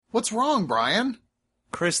What's wrong, Brian?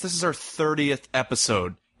 Chris, this is our 30th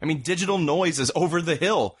episode. I mean, Digital Noise is over the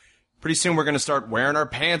hill. Pretty soon we're going to start wearing our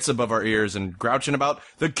pants above our ears and grouching about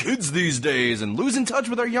the kids these days and losing touch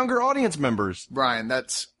with our younger audience members. Brian,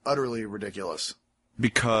 that's utterly ridiculous.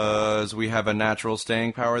 Because we have a natural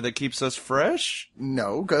staying power that keeps us fresh?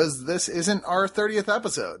 No, because this isn't our 30th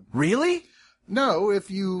episode. Really? No,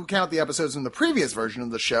 if you count the episodes in the previous version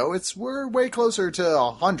of the show, we're way closer to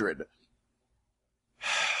 100.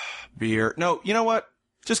 Beer. No, you know what?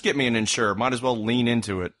 Just get me an Ensure. Might as well lean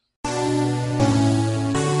into it.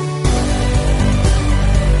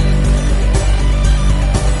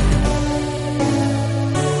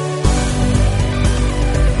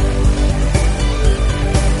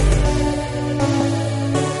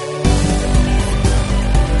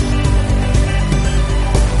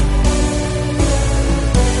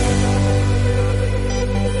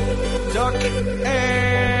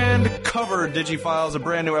 Digifiles, a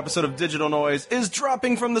brand new episode of Digital Noise, is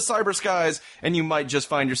dropping from the cyber skies, and you might just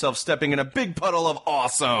find yourself stepping in a big puddle of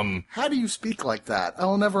awesome. How do you speak like that?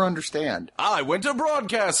 I'll never understand. I went to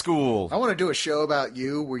broadcast school. I want to do a show about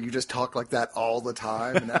you where you just talk like that all the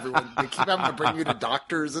time, and they keep having to bring you to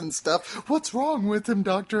doctors and stuff. What's wrong with him,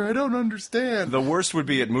 doctor? I don't understand. The worst would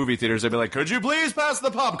be at movie theaters. They'd be like, could you please pass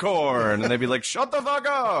the popcorn? And they'd be like, shut the fuck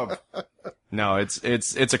up. No, it's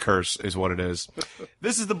a curse is what it is.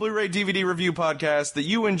 This is the Blu-ray DVD review podcast that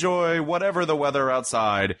you enjoy whatever the weather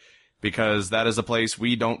outside, because that is a place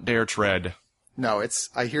we don't dare tread. No,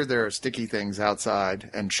 I hear there are sticky things outside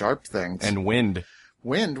and sharp things. And wind.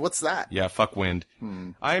 Wind? What's that? Yeah, fuck wind.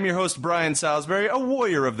 I am your host, Brian Salisbury, a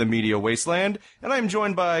warrior of the media wasteland, and I am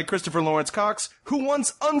joined by Christopher Lawrence Cox, who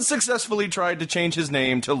once unsuccessfully tried to change his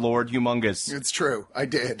name to Lord Humongous. It's true. I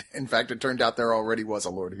did. In fact, it turned out there already was a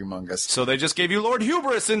Lord Humongous. So they just gave you Lord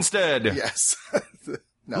Hubris instead. Yes.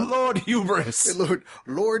 No. Lord Hubris.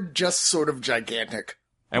 Lord just sort of gigantic.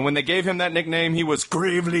 And when they gave him that nickname, he was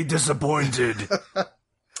gravely disappointed.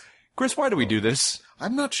 Chris, why do we do this?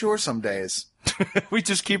 I'm not sure some days. We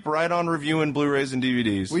just keep right on reviewing Blu-rays and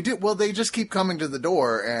DVDs. We do. Well, they just keep coming to the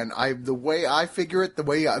door, and the way I figure it,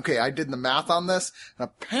 I did the math on this, and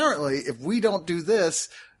apparently if we don't do this,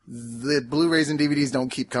 the Blu-rays and DVDs don't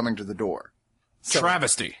keep coming to the door. So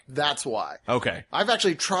travesty. That's why. Okay. I've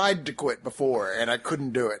actually tried to quit before, and I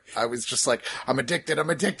couldn't do it. I was just like, I'm addicted,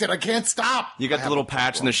 I can't stop. You got the little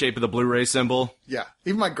patch in the shape of the Blu-ray symbol? Yeah.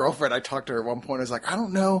 Even my girlfriend, I talked to her at one point, I was like, I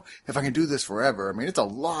don't know if I can do this forever. I mean, it's a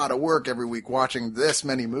lot of work every week watching this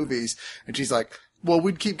many movies. And she's like, well,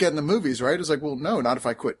 we'd keep getting the movies, right? I was like, well, no, not if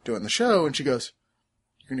I quit doing the show. And she goes,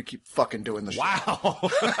 you're going to keep fucking doing the show. Wow.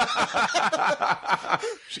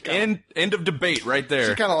 End of debate right there.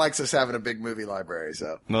 She kind of likes us having a big movie library,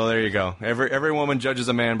 so. Well, there you go. Every woman judges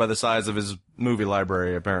a man by the size of his movie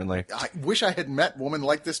library, apparently. I wish I had met women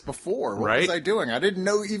like this before. What right? was I doing? I didn't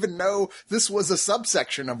even know this was a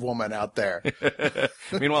subsection of woman out there.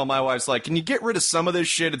 Meanwhile, my wife's like, can you get rid of some of this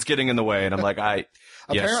shit? It's getting in the way. And I'm like,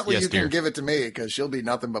 Apparently yes, you dear. can give it to me because she'll be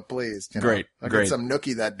nothing but pleased. You know? Great. I'll get some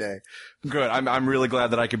nookie that day. Good. I'm really glad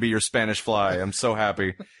that I could be your Spanish fly. I'm so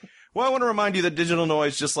happy. Well, I want to remind you that Digital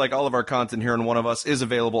Noise, just like all of our content here in One of Us, is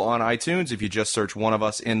available on iTunes if you just search One of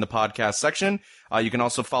Us in the podcast section. You can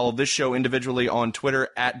also follow this show individually on Twitter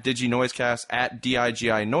at DigiNoisecast, at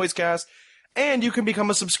DIGI Noisecast. And you can become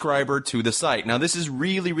a subscriber to the site. Now, this is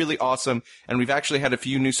really, really awesome, and we've actually had a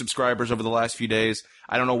few new subscribers over the last few days.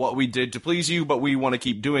 I don't know what we did to please you, but we want to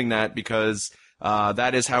keep doing that because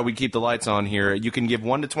that is how we keep the lights on here. You can give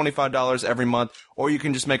 $1 to $25 every month, or you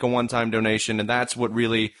can just make a one-time donation, and that's what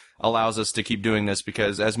really allows us to keep doing this,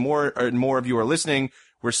 because as more and more of you are listening,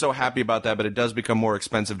 we're so happy about that, but it does become more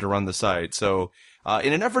expensive to run the site. So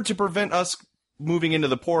in an effort to prevent us moving into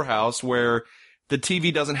the poorhouse where the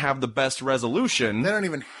TV doesn't have the best resolution. They don't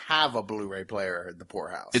even have a Blu-ray player at the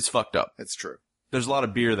poorhouse. It's fucked up. It's true. There's a lot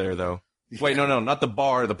of beer there, though. Yeah. Wait, no, not the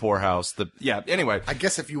bar, the poorhouse. Anyway. I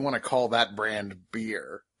guess if you want to call that brand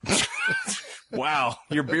beer. Wow,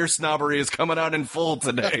 your beer snobbery is coming out in full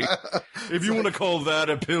today. If you want to call that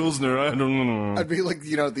a Pilsner, I don't know. I'd be like,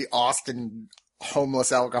 the Austin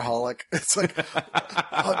homeless alcoholic. It's like,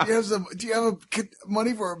 do you have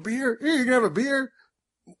money for a beer? Here, you can have a beer.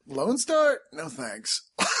 Lone Star? No, thanks.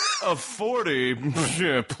 A 40?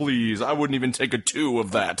 Yeah, please. I wouldn't even take a 2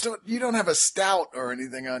 of that. You don't have a stout or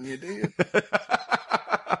anything on you, do you?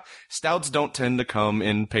 Stouts don't tend to come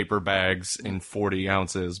in paper bags in 40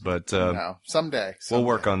 ounces, but... no, someday. We'll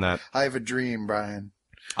work on that. I have a dream, Brian.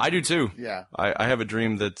 I do too. Yeah. I have a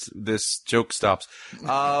dream that this joke stops.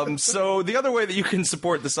 So the other way that you can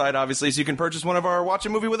support the site, obviously, is you can purchase one of our Watch a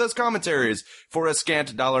Movie With Us commentaries for a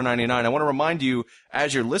scant $1.99. I want to remind you,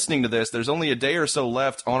 as you're listening to this, there's only a day or so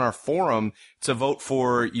left on our forum to vote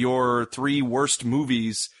for your 3 worst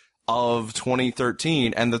movies of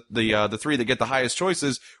 2013, and the 3 that get the highest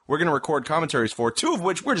choices, we're going to record commentaries for, 2 of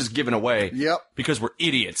which we're just giving away. Yep. Because we're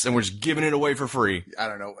idiots, and we're just giving it away for free. I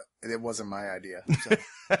don't know. It wasn't my idea. So.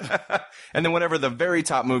 And then whatever the very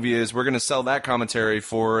top movie is, we're going to sell that commentary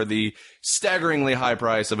for the staggeringly high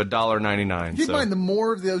price of $1.99. Keep in mind, the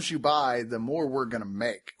more of those you buy, the more we're going to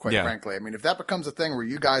make, quite Yeah. frankly. I mean, if that becomes a thing where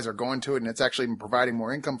you guys are going to it and it's actually providing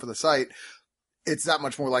more income for the site, it's that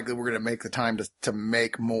much more likely we're going to make the time to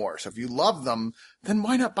make more. So if you love them, then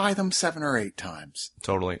why not buy them 7 or 8 times?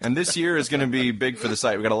 Totally. And this year is going to be big for the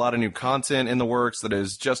site. We got a lot of new content in the works that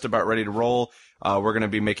is just about ready to roll. We're going to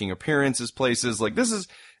be making appearances places. Like this is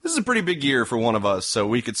a pretty big year for one of us. So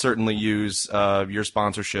we could certainly use, your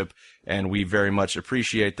sponsorship, and we very much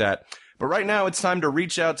appreciate that. But right now, it's time to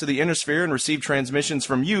reach out to the inner sphere and receive transmissions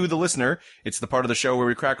from you, the listener. It's the part of the show where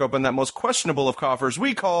we crack open that most questionable of coffers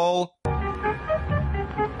we call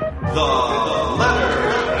the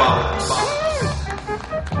Letter Box.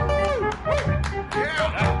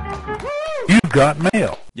 You've got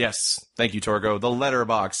mail. Yes, thank you, Torgo. The Letter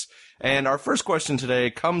Box. And our first question today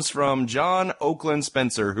comes from John Oakland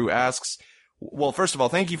Spencer, who asks, well, first of all,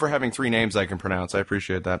 thank you for having 3 names I can pronounce. I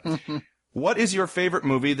appreciate that. What is your favorite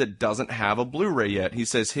movie that doesn't have a Blu-ray yet? He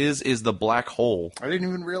says his is The Black Hole. I didn't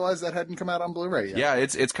even realize that hadn't come out on Blu-ray yet. Yeah,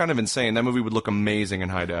 it's kind of insane. That movie would look amazing in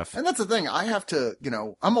high def. And that's the thing. I have to,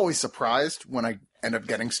 I'm always surprised when I end up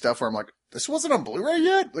getting stuff where I'm like, this wasn't on Blu-ray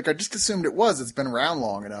yet? Like, I just assumed it was. It's been around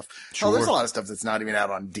long enough. Sure. Oh, there's a lot of stuff that's not even out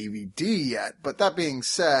on DVD yet. But that being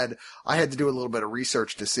said, I had to do a little bit of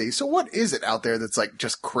research to see. So what is it out there that's like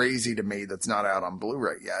just crazy to me that's not out on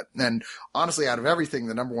Blu-ray yet? And honestly, out of everything,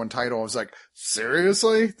 the number one title, I was like,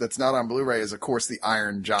 seriously? That's not on Blu-ray is, of course, The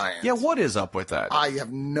Iron Giant. Yeah, what is up with that? I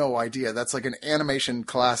have no idea. That's like an animation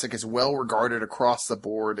classic. It's well regarded across the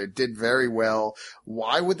board. It did very well.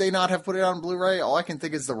 Why would they not have put it on Blu-ray? All I can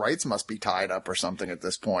think is the rights must be tied up or something at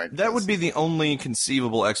this point. That would be the only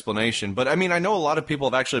conceivable explanation. But I mean, I know a lot of people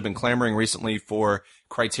have actually been clamoring recently for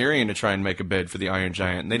Criterion to try and make a bid for The Iron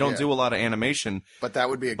Giant. And they don't do a lot of animation. But that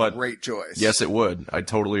would be a great choice. Yes, it would. I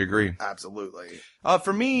totally agree. Absolutely.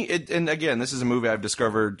 For me, and again, this is a movie I've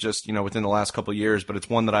discovered just, within the last couple of years, but it's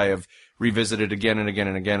one that I have revisited again and again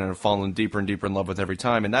and again and have fallen deeper and deeper in love with every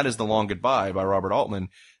time. And that is The Long Goodbye by Robert Altman,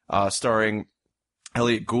 starring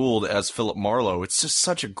Elliot Gould as Philip Marlowe. It's just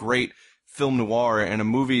such a great film noir and a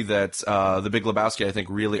movie that The Big Lebowski, I think,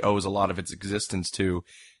 really owes a lot of its existence to.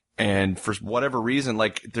 And for whatever reason,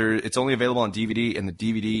 it's only available on DVD, and the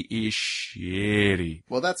DVD is shitty.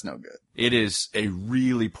 Well, that's no good. It is a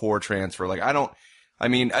really poor transfer. Props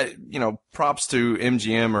to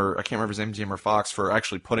MGM, or I can't remember if it's MGM or Fox, for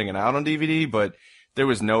actually putting it out on DVD, but there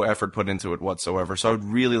was no effort put into it whatsoever. So I would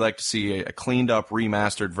really like to see a cleaned up,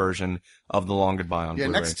 remastered version of The Long Goodbye on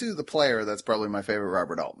Blu-ray. Next to The Player, that's probably my favorite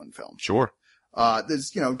Robert Altman film. Sure.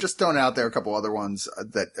 There's, just throwing out there a couple other ones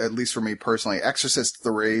that, at least for me personally, Exorcist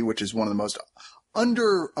 3, which is one of the most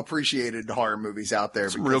underappreciated horror movies out there.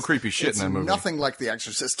 Some real creepy shit in that movie. Nothing like The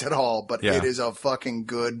Exorcist at all, but it is a fucking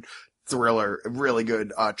good thriller, really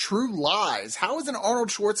good. True Lies. How is an Arnold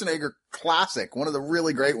Schwarzenegger classic? One of the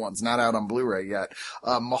really great ones, not out on Blu-ray yet.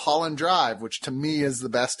 Mulholland Drive, which to me is the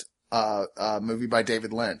best movie by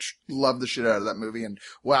David Lynch. Love the shit out of that movie, and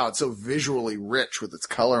wow, it's so visually rich with its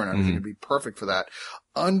color and everything. It'd be perfect for that.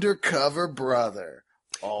 Undercover Brother.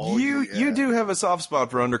 Oh, you do have a soft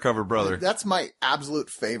spot for Undercover Brother. That's my absolute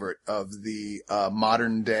favorite of the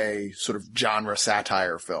modern day sort of genre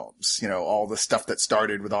satire films. All the stuff that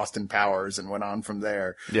started with Austin Powers and went on from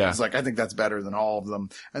there. Yeah. It's like, I think that's better than all of them.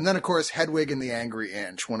 And then, of course, Hedwig and the Angry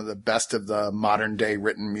Inch, one of the best of the modern day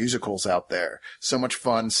written musicals out there. So much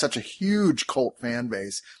fun, such a huge cult fan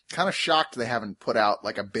base. Kind of shocked they haven't put out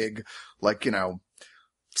like a big,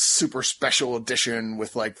 super special edition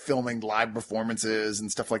with filming live performances and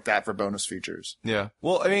stuff like that for bonus features. Yeah.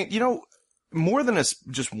 Well, I mean, more than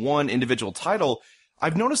just one individual title,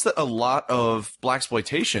 I've noticed that a lot of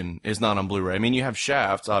blaxploitation is not on Blu-ray. I mean, you have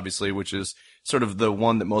Shaft, obviously, which is sort of the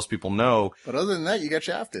one that most people know. But other than that, you get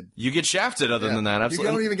Shafted. You get Shafted other than that,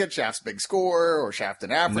 absolutely. You don't even get Shaft's Big Score or Shaft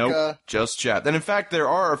in Africa. Nope, just Shaft. And in fact, there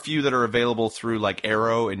are a few that are available through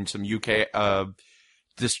Arrow and some UK,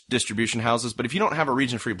 distribution houses, but if you don't have a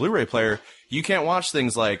region-free Blu-ray player, you can't watch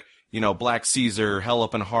things like, Black Caesar, Hell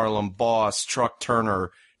Up in Harlem, Boss, Truck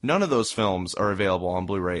Turner, None of those films are available on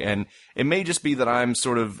Blu-ray, and it may just be that I'm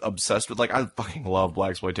sort of obsessed with, like, I fucking love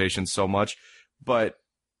blaxploitation so much, but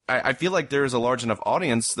I feel like there's a large enough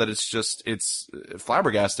audience that it's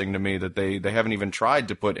flabbergasting to me that they haven't even tried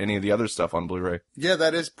to put any of the other stuff on Blu-ray. Yeah,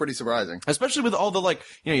 that is pretty surprising. Especially with all the, like,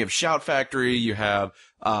 you have Shout Factory, you have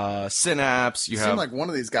Synapse, you have... It seemed like one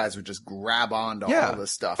of these guys would just grab on to all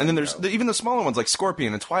this stuff. And then there's even the smaller ones like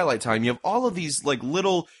Scorpion and Twilight Time. You have all of these, like,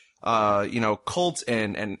 little, cult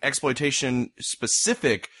and exploitation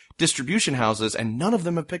specific distribution houses, and none of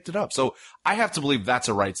them have picked it up. So I have to believe that's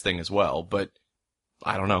a rights thing as well, but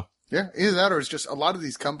I don't know. Yeah, either that or it's just a lot of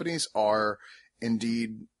these companies are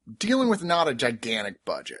indeed dealing with not a gigantic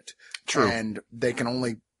budget. True. And they can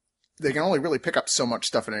only really pick up so much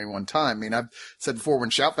stuff at any one time. I mean, I've said before when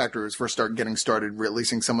Shout Factory was first getting started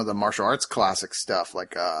releasing some of the martial arts classic stuff,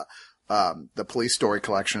 like the Police Story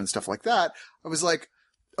collection and stuff like that, I was like,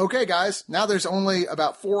 okay, guys, now there's only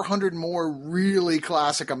about 400 more really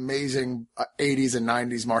classic, amazing 80s and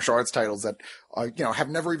 90s martial arts titles that, have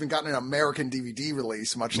never even gotten an American DVD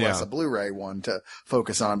release, much less a Blu-ray one to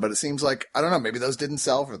focus on. But it seems like, I don't know, maybe those didn't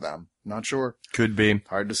sell for them. Not sure. Could be.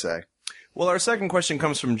 Hard to say. Well, our second question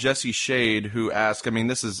comes from Jesse Shade, who asked,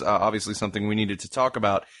 this is obviously something we needed to talk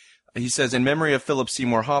about. He says, in memory of Philip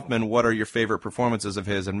Seymour Hoffman, what are your favorite performances of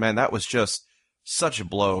his? And man, that was just such a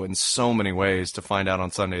blow in so many ways to find out on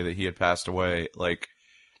Sunday that he had passed away. Like,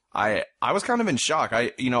 I was kind of in shock.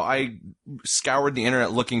 I scoured the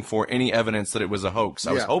internet looking for any evidence that it was a hoax.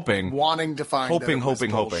 I was wanting to find hoping.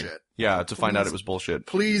 Bullshit. Yeah, to find out it was bullshit.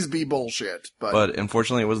 Please be bullshit. But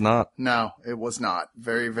unfortunately it was not. No, it was not.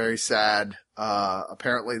 Very, very sad.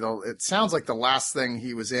 Apparently though, it sounds like the last thing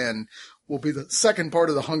he was in will be the second part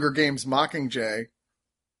of the Hunger Games Mockingjay.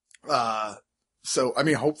 So,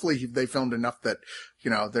 hopefully they filmed enough that,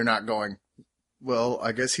 they're not going, well,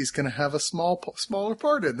 I guess he's going to have a smaller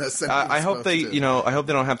part in this. I hope I hope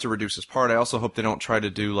they don't have to reduce his part. I also hope they don't try to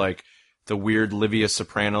do like the weird Livia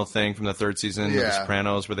Soprano thing from the third season of The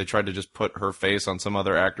Sopranos where they tried to just put her face on some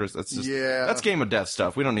other actress. That's just, that's Game of Death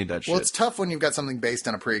stuff. We don't need that shit. Well, it's tough when you've got something based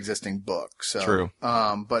on a pre-existing book. So, true.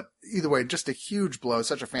 But either way, just a huge blow.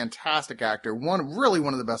 Such a fantastic actor. Really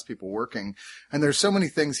one of the best people working. And there's so many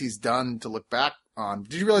things he's done to look back on.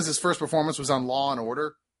 Did you realize his first performance was on Law and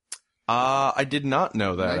Order? I did not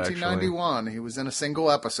know that, 1991. Actually. He was in a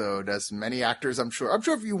single episode, as many actors, I'm sure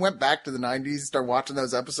if you went back to the 90s and started watching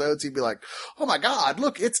those episodes, you'd be like, oh my God,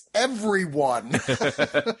 look, it's everyone.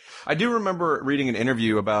 I do remember reading an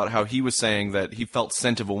interview about how he was saying that he felt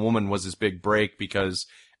Scent of a Woman was his big break because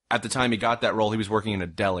at the time he got that role, he was working in a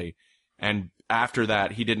deli. And after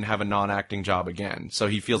that, he didn't have a non-acting job again. So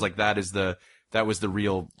he feels like that was the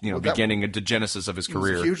real, beginning and the genesis of his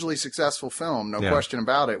career. It was a hugely successful film, no question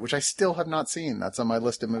about it, which I still have not seen. That's on my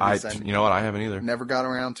list of movies. You know what? I haven't either. Never got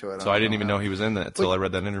around to it. So I didn't even know he was in that until I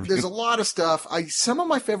read that interview. There's a lot of stuff. Some of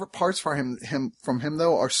my favorite parts from him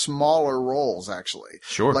though are smaller roles, actually.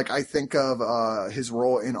 Sure. Like I think of his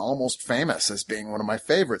role in Almost Famous as being one of my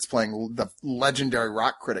favorites, playing the legendary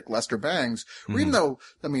rock critic Lester Bangs. Mm-hmm. Even though,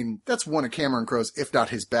 that's one of Cameron Crowe's, if not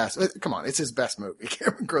his best. Come on, it's his best movie.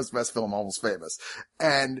 Cameron Crowe's best film, Almost Famous.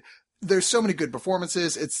 And there's so many good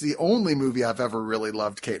performances. It's the only movie I've ever really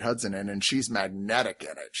loved Kate Hudson in, and she's magnetic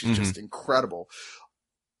in it. She's just incredible.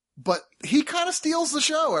 But he kind of steals the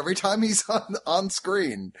show every time he's on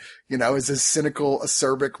screen, as a cynical,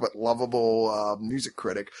 acerbic, but lovable music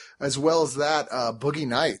critic, as well as that Boogie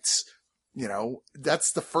Nights.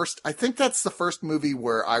 That's the first movie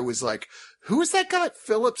where I was like, who is that guy?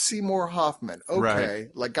 Philip Seymour Hoffman. Okay.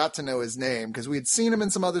 Right. Got to know his name because we had seen him in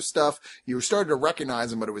some other stuff. You were starting to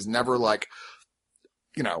recognize him, but it was never like,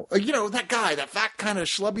 that guy, that fat kind of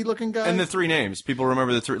schlubby looking guy. And the three names. People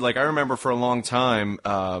remember the three. Like, I remember for a long time,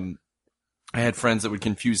 I had friends that would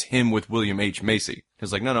confuse him with William H. Macy. He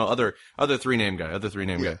was like, no, other three name guy.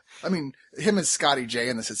 Guy. Him as Scotty J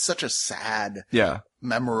in this is such a sad,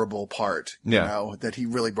 memorable part, that he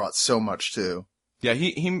really brought so much to. Yeah,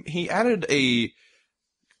 he added a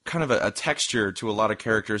kind of a texture to a lot of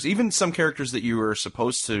characters, even some characters that you were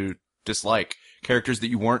supposed to dislike, characters that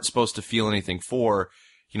you weren't supposed to feel anything for,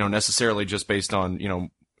 necessarily just based on,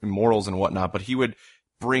 morals and whatnot, but he would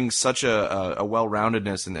bring such a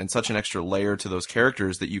well-roundedness and such an extra layer to those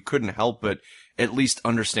characters that you couldn't help but at least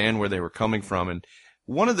understand where they were coming from. And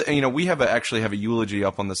one of the, we actually have a eulogy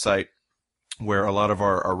up on the site where a lot of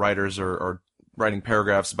our writers are writing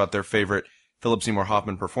paragraphs about their favorite Philip Seymour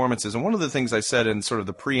Hoffman performances. And one of the things I said in sort of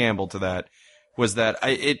the preamble to that was that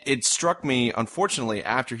it struck me, unfortunately,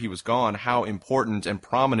 after he was gone, how important and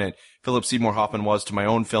prominent Philip Seymour Hoffman was to my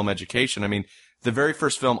own film education. the very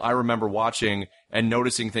first film I remember watching and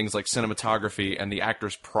noticing things like cinematography and the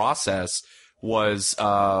actor's process was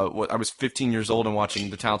I was 15 years old and watching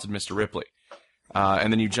The Talented Mr. Ripley.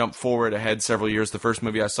 And then you jump forward ahead several years. The first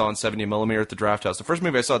movie I saw in 70mm at the Draft House, the first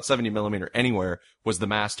movie I saw at 70mm anywhere was The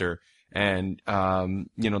Master. And,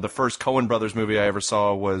 the first Coen Brothers movie I ever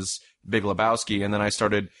saw was Big Lebowski. And then I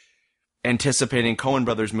started anticipating Coen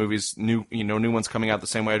Brothers movies, new ones coming out the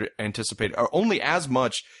same way I anticipated, or only as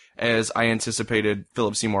much as I anticipated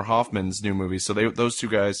Philip Seymour Hoffman's new movies. So those two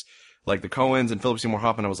guys, like the Coens and Philip Seymour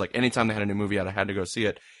Hoffman, I was like, anytime they had a new movie out, I had to go see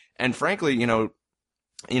it. And frankly,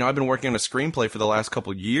 I've been working on a screenplay for the last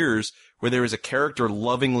couple of years where there is a character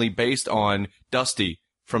lovingly based on Dusty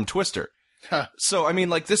from Twister. Huh. So, I mean,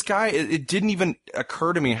 like, this guy, it didn't even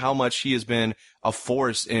occur to me how much he has been a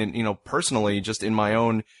force in, personally, just in my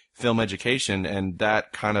own film education. And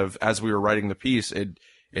that kind of, as we were writing the piece,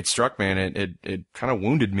 it struck me, and it kind of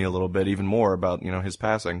wounded me a little bit even more about, his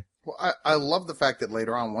passing. Well, I love the fact that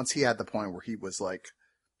later on, once he had the point where he was like,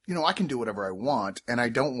 I can do whatever I want, and I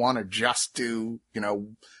don't want to just do,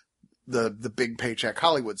 the big paycheck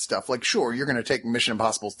Hollywood stuff. Like, sure, you're going to take Mission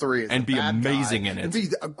Impossible 3 and be amazing in it. And be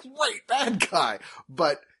a great bad guy.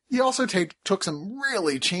 But he also took some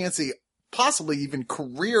really chancy, possibly even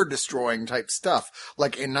career-destroying type stuff,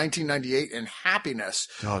 like in 1998 in Happiness,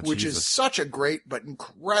 which is such a great but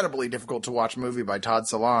incredibly difficult to watch movie by Todd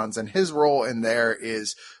Solondz, and his role in there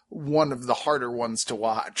is one of the harder ones to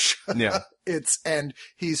watch. Yeah. And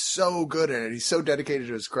he's so good at it. He's so dedicated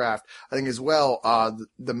to his craft. I think as well,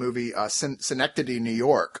 the movie, Synecdoche, New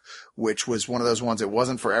York, which was one of those ones, it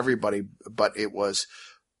wasn't for everybody, but it was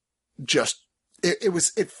just,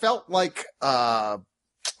 it felt like,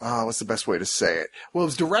 what's the best way to say it? Well, it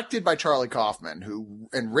was directed by Charlie Kaufman,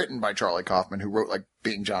 and written by Charlie Kaufman, who wrote like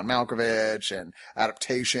Being John Malkovich and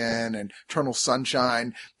Adaptation and Eternal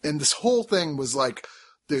Sunshine. And this whole thing was like,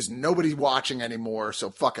 there's nobody watching anymore, so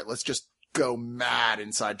fuck it. Let's just go mad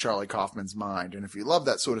inside Charlie Kaufman's mind. And if you love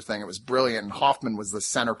that sort of thing, it was brilliant. And Hoffman was the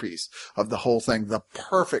centerpiece of the whole thing, the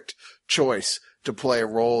perfect choice to play a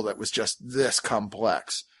role that was just this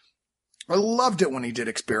complex. I loved it when he did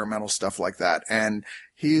experimental stuff like that. And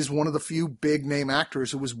he's one of the few big name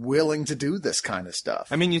actors who was willing to do this kind of stuff.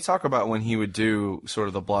 I mean, you talk about when he would do sort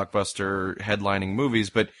of the blockbuster headlining movies,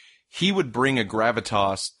 but he would bring a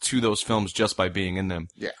gravitas to those films just by being in them.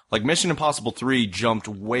 Yeah. Like Mission Impossible 3 jumped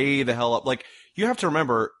way the hell up. Like, you have to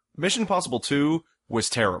remember, Mission Impossible 2 was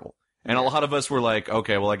terrible. And a lot of us were like,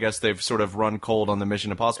 okay, well, I guess they've sort of run cold on the Mission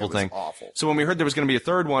Impossible thing. It was awful. So when we heard there was going to be a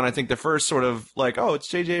third one, I think the first sort of like, oh, it's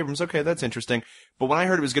J.J. Abrams. Okay, that's interesting. But when I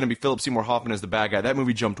heard it was going to be Philip Seymour Hoffman as the bad guy, that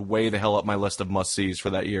movie jumped way the hell up my list of must-sees for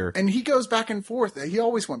that year. And he goes back and forth. He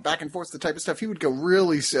always went back and forth, the type of stuff. He would go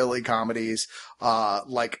really silly comedies,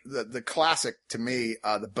 like the classic to me,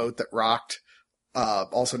 The Boat That Rocked,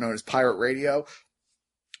 also known as Pirate Radio.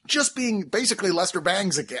 Just being basically Lester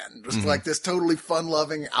Bangs again. Just like this totally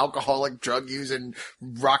fun-loving, alcoholic, drug-using,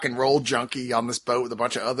 rock and roll junkie on this boat with a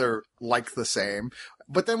bunch of other like the same.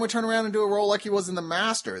 But then would turn around and do a role like he was in The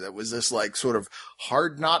Master that was this like sort of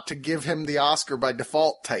hard not to give him the Oscar by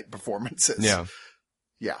default type performances. Yeah.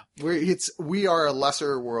 Yeah. We are a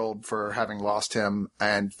lesser world for having lost him.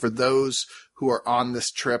 And for those who are on this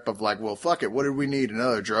trip of like, well, fuck it. What did we need?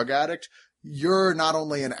 Another drug addict? You're not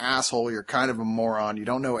only an asshole, you're kind of a moron. You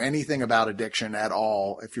don't know anything about addiction at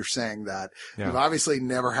all if you're saying that. Yeah. You've obviously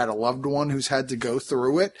never had a loved one who's had to go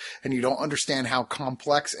through it, and you don't understand how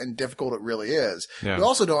complex and difficult it really is. Yeah. You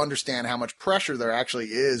also don't understand how much pressure there actually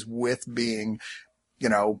is with being,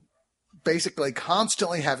 basically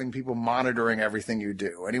constantly having people monitoring everything you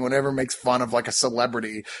do. Anyone ever makes fun of like a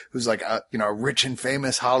celebrity who's like a rich and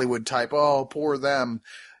famous Hollywood type, oh, poor them.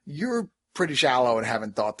 You're pretty shallow and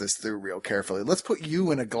haven't thought this through real carefully. Let's put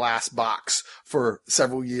you in a glass box for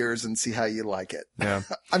several years and see how you like it. Yeah.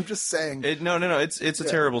 I'm just saying. No. It's a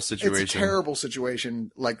terrible situation. It's a terrible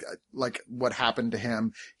situation. Like what happened to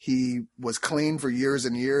him. He was clean for years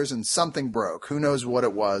and years and something broke. Who knows what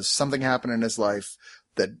it was? Something happened in his life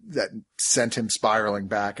that sent him spiraling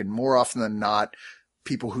back. And more often than not,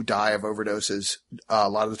 people who die of overdoses, a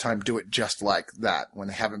lot of the time do it just like that when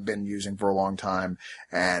they haven't been using for a long time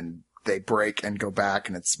and they break and go back,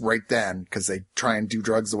 and it's right then, because they try and do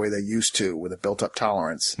drugs the way they used to with a built-up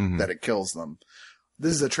tolerance, that it kills them.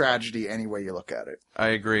 This is a tragedy any way you look at it. I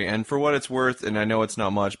agree. And for what it's worth, and I know it's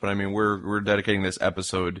not much, but I mean, we're dedicating this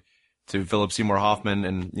episode to Philip Seymour Hoffman,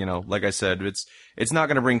 and, like I said, it's not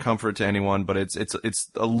going to bring comfort to anyone, but it's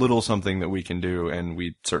a little something that we can do, and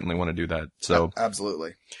we certainly want to do that. So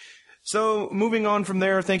absolutely. So, moving on from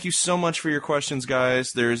there, thank you so much for your questions,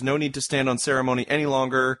 guys. There is no need to stand on ceremony any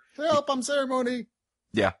longer. Help, I'm ceremony.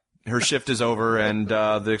 Yeah. Her shift is over, and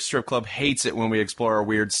the strip club hates it when we explore our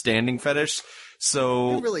weird standing fetish.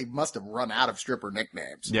 So You really must have run out of stripper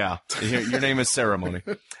nicknames. yeah, your name is Ceremony.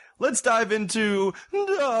 Let's dive into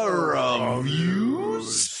the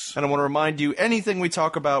reviews. And I want to remind you, anything we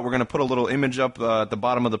talk about, we're going to put a little image up at the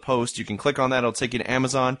bottom of the post. You can click on that. It'll take you to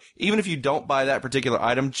Amazon. Even if you don't buy that particular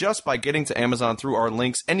item, just by getting to Amazon through our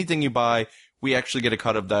links, anything you buy, we actually get a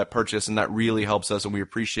cut of that purchase, and that really helps us, and we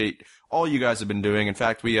appreciate all you guys have been doing. In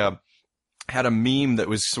fact, we had a meme that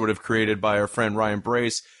was sort of created by our friend Ryan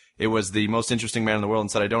Brace. It was the most interesting man in the world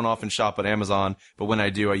and said, I don't often shop at Amazon, but when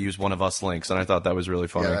I do, I use one of us links. And I thought that was really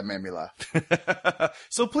funny. Yeah, that made me laugh.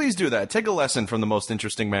 So please do that. Take a lesson from the most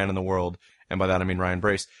interesting man in the world. And by that, I mean Ryan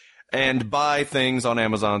Brace. And buy things on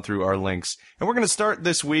Amazon through our links. And we're going to start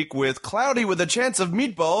this week with Cloudy with a Chance of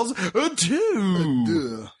Meatballs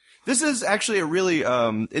 2. This is actually a really,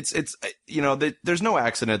 there's no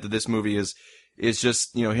accident that this movie is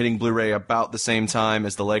just, hitting Blu-ray about the same time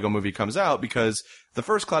as the Lego movie comes out, because the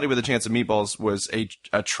first Cloudy with a Chance of Meatballs was a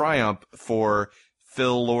triumph for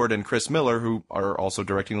Phil Lord and Chris Miller, who are also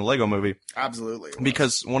directing the Lego movie. Absolutely.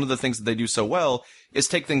 Because one of the things that they do so well is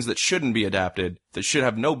take things that shouldn't be adapted, that should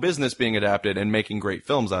have no business being adapted, and making great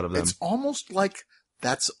films out of them. It's almost like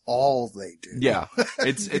that's all they do. Yeah.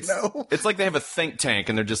 It's it's like they have a think tank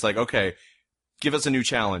and they're just like, okay, give us a new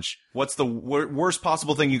challenge. What's the worst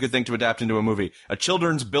possible thing you could think to adapt into a movie? A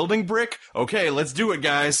children's building brick? Okay, let's do it,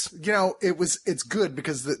 guys. It's good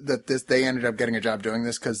because they ended up getting a job doing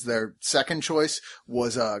this, because their second choice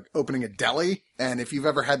was opening a deli. And if you've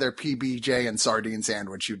ever had their PBJ and sardine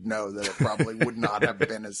sandwich, you'd know that it probably would not have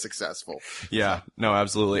been as successful. Yeah, no,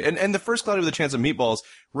 absolutely. And the first Cloudy with a Chance of Meatballs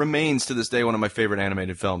remains to this day one of my favorite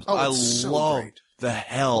animated films. Oh, I it's so love great. the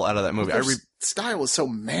hell out of that movie. Their style is so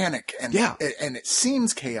manic, and and it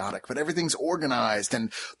seems chaotic, but everything's organized,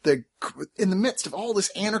 and in the midst of all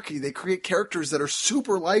this anarchy, they create characters that are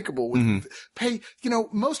super likable.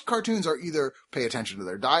 Most cartoons are either pay attention to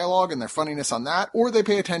their dialogue and their funniness on that, or they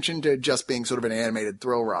pay attention to just being sort of an animated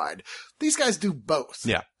thrill ride. These guys do both.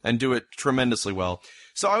 Yeah, and do it tremendously well.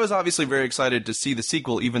 So I was obviously very excited to see the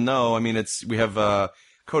sequel, even though, we have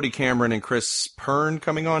Cody Cameron and Chris Pern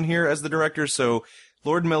coming on here as the directors. So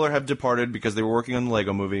Lord and Miller have departed because they were working on the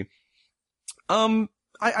Lego movie.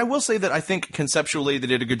 I will say that I think conceptually they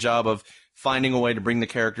did a good job of finding a way to bring the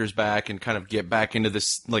characters back and kind of get back into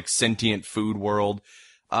this like sentient food world.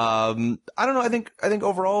 I don't know. I think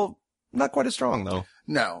overall not quite as strong though.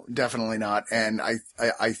 No, definitely not. And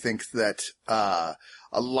I think that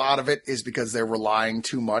a lot of it is because they're relying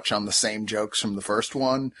too much on the same jokes from the first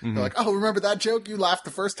one. Mm-hmm. They're like, oh, remember that joke? You laughed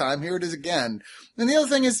the first time. Here it is again. And the other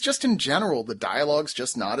thing is, just in general, the dialogue's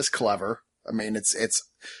just not as clever. I mean, it's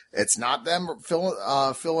not them.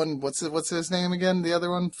 Phil and what's his name again? The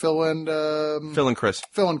other one? Phil and Chris.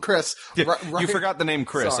 Phil and Chris. Yeah, you forgot the name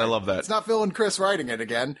Chris. Sorry. I love that. It's not Phil and Chris writing it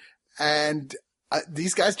again. And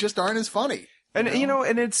these guys just aren't as funny. And,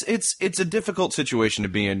 and it's a difficult situation to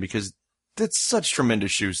be in because that's such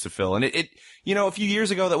tremendous shoes to fill. And it a few years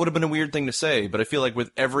ago, that would have been a weird thing to say, but I feel like with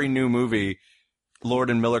every new movie, Lord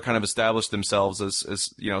and Miller kind of established themselves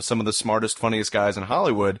as some of the smartest, funniest guys in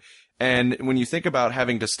Hollywood. And when you think about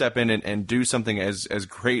having to step in and do something as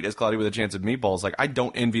great as Cloudy with a Chance of Meatballs, like, I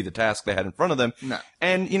don't envy the task they had in front of them. No.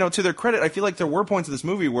 And, to their credit, I feel like there were points in this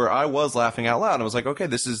movie where I was laughing out loud. I was like, okay,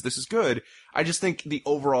 this is good. I just think the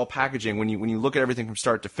overall packaging, when you look at everything from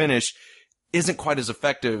start to finish, isn't quite as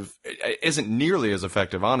effective, isn't nearly as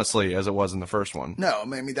effective, honestly, as it was in the first one. No, I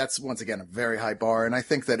mean, that's once again a very high bar. And I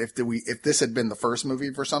think that if this had been the first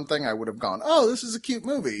movie for something, I would have gone, oh, this is a cute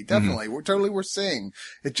movie. Definitely. Mm-hmm. We're seeing.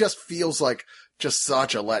 It just feels like just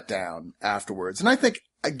such a letdown afterwards. And I think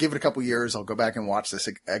I give it a couple years. I'll go back and watch this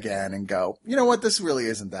again and go, you know what? This really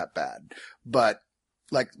isn't that bad. But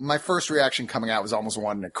like, my first reaction coming out was almost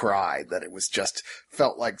wanting to cry, that it was just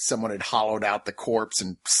felt like someone had hollowed out the corpse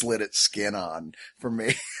and slid its skin on for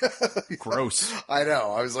me. Gross. I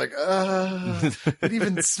know. I was like, it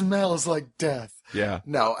even smells like death. Yeah.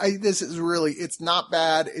 No, this is really, it's not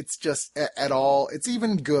bad. It's just at all. It's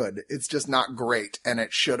even good. It's just not great. And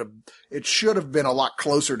it should have been a lot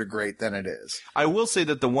closer to great than it is. I will say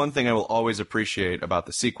that the one thing I will always appreciate about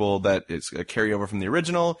the sequel that is a carryover from the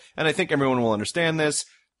original, and I think everyone will understand this,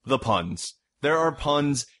 the puns. There are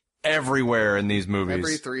puns everywhere in these movies.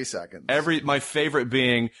 Every 3 seconds. My favorite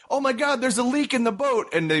being, oh my God, there's a leak in the boat.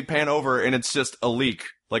 And they pan over and it's just a leak.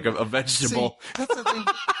 like a vegetable. See, that's the thing.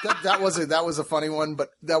 That was a funny one, but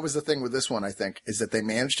that was the thing with this one, I think, is that they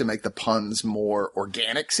managed to make the puns more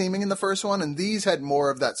organic seeming in the first one, and these had more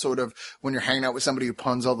of that sort of when you're hanging out with somebody who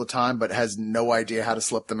puns all the time but has no idea how to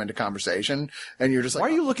slip them into conversation, and you're just like, why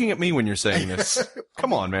are you looking at me when you're saying this?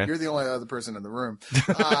 Come on, man. You're the only other person in the room.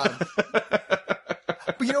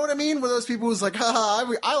 But you know what I mean? With those people who's like, haha,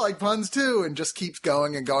 I like puns too, and just keeps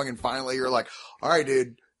going and going, and finally you're like, all right,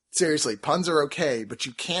 dude. Seriously, puns are okay, but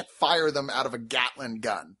you can't fire them out of a Gatling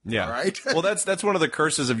gun. Yeah. All right? Well, that's one of the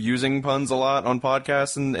curses of using puns a lot on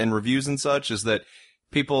podcasts and reviews and such, is that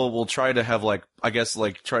people will try to have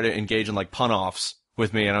try to engage in like pun offs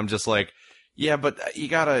with me, and I'm just like, yeah, but you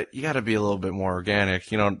gotta be a little bit more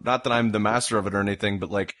organic. You know, not that I'm the master of it or anything,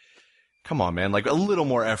 but like, come on, man. Like, a little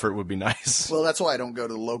more effort would be nice. Well, that's why I don't go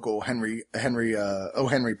to the local Henry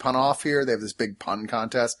pun off here. They have this big pun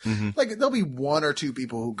contest. Mm-hmm. Like, there'll be one or two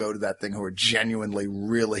people who go to that thing who are genuinely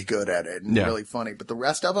really good at it and really funny. But the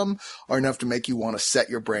rest of them are enough to make you want to set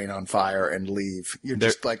your brain on fire and leave. You're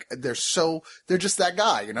just like, they're just that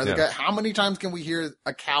guy, you know? The guy, how many times can we hear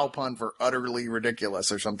a cow pun for utterly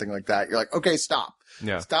ridiculous or something like that? You're like, okay, stop.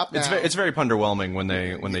 Yeah. Stop now. It's very punderwhelming when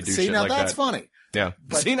they do See, shit now like that. that's funny. Yeah.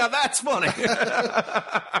 But, see, now that's funny.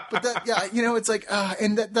 But that, yeah, you know, it's like,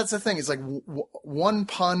 and that's the thing. It's like one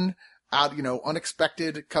pun out, you know,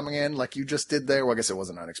 unexpected coming in like you just did there. Well, I guess it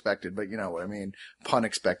wasn't unexpected, but you know what I mean? Pun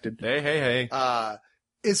expected. Hey.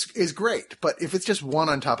 Is great. But if it's just one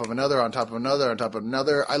on top of another, on top of another, on top of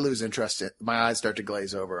another, I lose interest. My eyes start to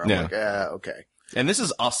glaze over. I'm like, okay. And this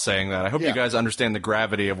is us saying that. I hope you guys understand the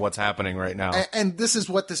gravity of what's happening right now. And this is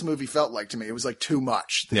what this movie felt like to me. It was like too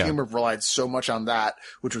much. The humor relied so much on that,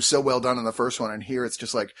 which was so well done in the first one. And here it's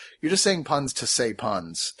just like, you're just saying puns to say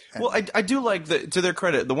puns. And well, I do like to their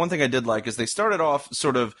credit, the one thing I did like is they started off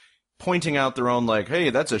sort of pointing out their own, like, hey,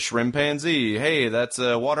 that's a shrimpanzee. Hey, that's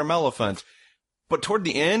a watermelephant. But toward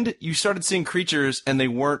the end, you started seeing creatures and they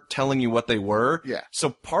weren't telling you what they were. Yeah. So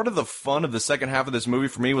part of the fun of the second half of this movie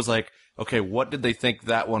for me was like, okay, what did they think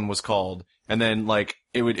that one was called? And then, like,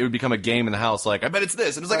 it would become a game in the house, like, I bet it's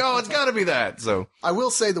this. And it's like, oh, it's gotta be that. So I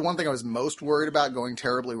will say the one thing I was most worried about going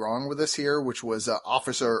terribly wrong with this here, which was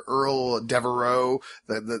Officer Earl Devereaux,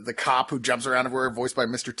 the cop who jumps around everywhere, voiced by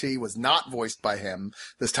Mr. T, was not voiced by him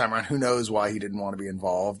this time around. Who knows why he didn't want to be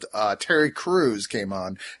involved. Terry Crews came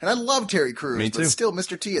on, and I love Terry Crews, Me too. but still,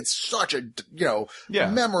 Mr. T, it's such a, you know,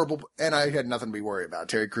 memorable, and I had nothing to be worried about.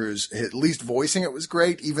 Terry Crews, at least voicing it was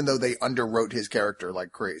great, even though they underwrote his character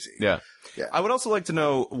like crazy. Yeah. Yeah. I would also like to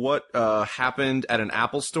know what happened at an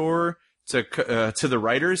Apple store to the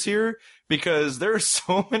writers here, because there are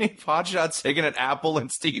so many pot shots taken at Apple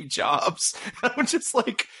and Steve Jobs. I'm just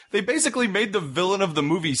like, they basically made the villain of the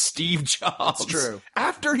movie Steve Jobs. That's true.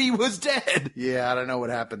 After he was dead. Yeah, I don't know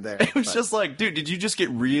what happened there. It was just like, dude, did you just get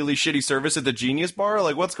really shitty service at the Genius Bar?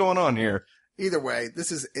 Like, what's going on here? Either way,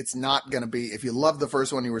 it's not going to be, if you loved the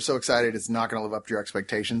first one, you were so excited, it's not going to live up to your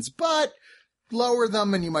expectations, but lower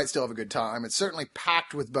them and you might still have a good time. It's certainly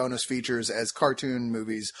packed with bonus features, as cartoon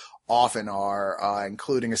movies often are,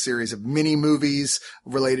 including a series of mini movies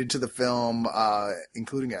related to the film,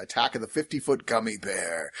 including Attack of the 50-Foot Gummy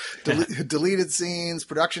Bear, deleted scenes,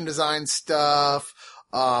 production design stuff,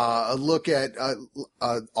 a look at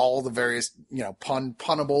all the various, you know,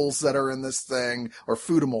 punnables that are in this thing, or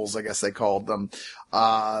foodimals, I guess they called them.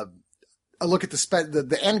 A look at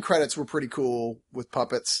the end credits were pretty cool with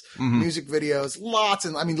puppets, music videos, lots.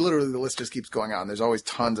 And I mean, literally the list just keeps going on. There's always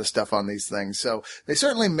tons of stuff on these things. So they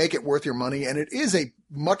certainly make it worth your money. And it is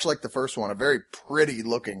much like the first one, a very pretty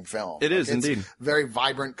looking film. It is indeed. Very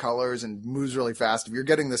vibrant colors and moves really fast. If you're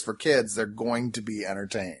getting this for kids, they're going to be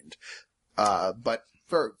entertained. But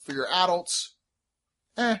for your adults,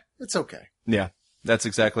 it's okay. Yeah, that's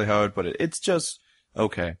exactly how I would put it. It's just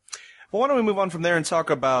okay. Well, why don't we move on from there and talk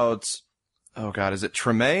about, oh God, is it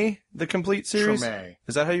Treme, the complete series? Treme.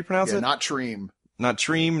 Is that how you pronounce it? Not Treem. Not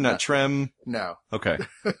Treem, not Trem. No. Okay.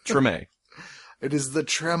 Treme. It is the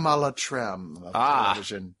Trem a la Trem of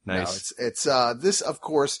television. Nice. No, it's this, of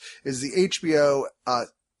course, is the HBO,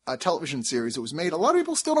 a television series that was made. A lot of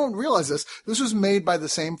people still don't realize this. This was made by the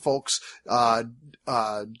same folks,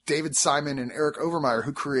 David Simon and Eric Overmyer,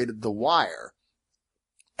 who created The Wire.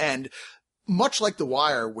 And much like The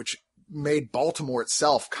Wire, which made Baltimore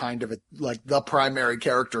itself kind of like the primary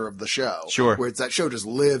character of the show. Sure. Where that show just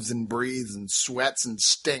lives and breathes and sweats and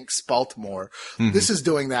stinks Baltimore. This is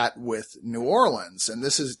doing that with New Orleans. And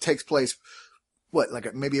this takes place,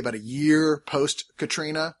 maybe about a year post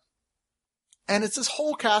Katrina. And it's this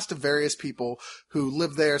whole cast of various people who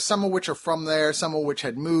live there, some of which are from there, some of which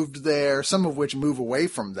had moved there, some of which move away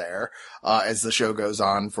from there, as the show goes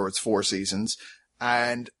on for its 4 seasons.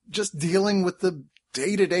 and just dealing with the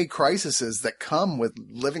day-to-day crises that come with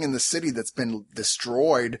living in the city that's been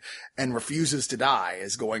destroyed and refuses to die,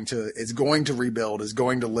 is going to rebuild, is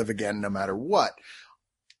going to live again no matter what.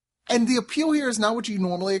 And the appeal here is not what you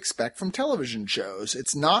normally expect from television shows.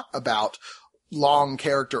 It's not about long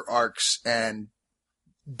character arcs and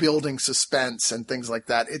building suspense and things like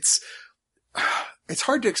that. It's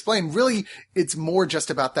hard to explain. Really, it's more just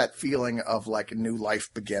about that feeling of like a new life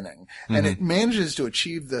beginning. Mm-hmm. And it manages to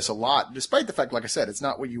achieve this a lot, despite the fact, like I said, it's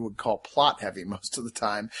not what you would call plot heavy most of the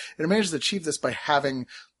time. It manages to achieve this by having,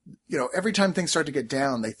 every time things start to get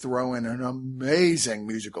down, they throw in an amazing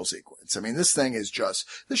musical sequence. I mean, this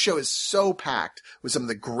show is so packed with some of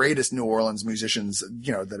the greatest New Orleans musicians,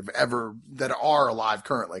 that are alive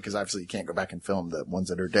currently, because obviously you can't go back and film the ones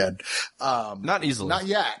that are dead. Not easily. Not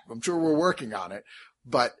yet. I'm sure we're working on it.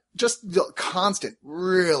 But just the constant,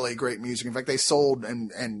 really great music. In fact, they sold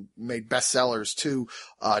and made bestsellers to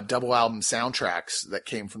double album soundtracks that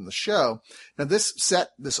came from the show. Now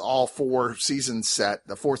this all 4 seasons set,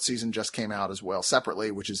 the 4th season just came out as well separately,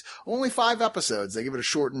 which is only 5 episodes. They give it a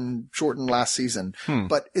shortened last season.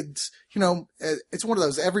 But it's, it's one of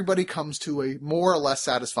those, everybody comes to a more or less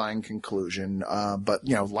satisfying conclusion. But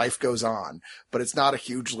life goes on, but it's not a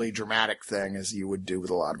hugely dramatic thing as you would do with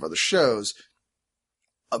a lot of other shows.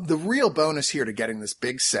 The real bonus here to getting this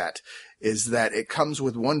big set is that it comes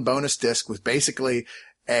with one bonus disc with basically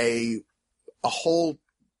a whole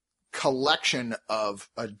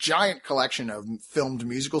giant collection of filmed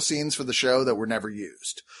musical scenes for the show that were never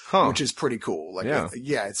used, which is pretty cool.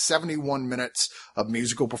 It's 71 minutes of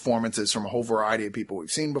musical performances from a whole variety of people we've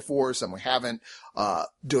seen before, some we haven't,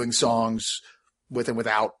 doing songs with and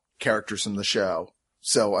without characters from the show.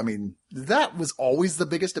 So, I mean, that was always the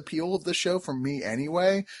biggest appeal of the show for me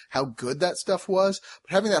anyway, how good that stuff was.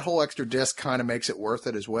 But having that whole extra disc kind of makes it worth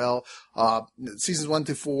it as well. Seasons 1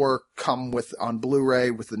 through 4 come on Blu-ray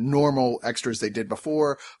with the normal extras they did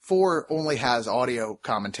before. 4 only has audio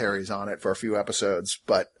commentaries on it for a few episodes.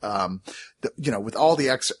 But, with all the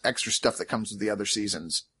extra stuff that comes with the other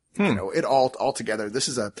seasons, it all together, this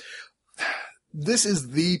is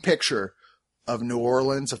the picture of New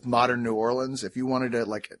Orleans, of modern New Orleans. If you wanted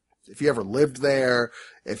to, if you ever lived there,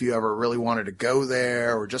 if you ever really wanted to go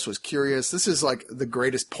there or just was curious, this is like the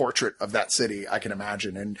greatest portrait of that city I can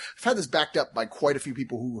imagine. And I've had this backed up by quite a few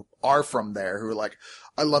people who are from there who are like,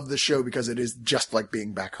 I love this show because it is just like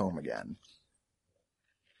being back home again.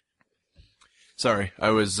 Sorry, I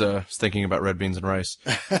was thinking about red beans and rice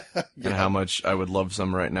and how much I would love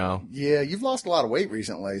some right now. Yeah, you've lost a lot of weight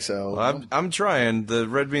recently, so I'm trying. The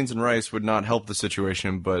red beans and rice would not help the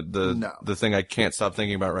situation, but the thing I can't stop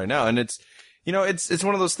thinking about right now, and it's it's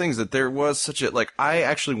one of those things that there was such a I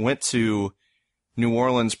actually went to New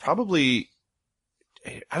Orleans probably,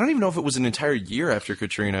 I don't even know if it was an entire year after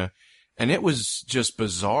Katrina. And it was just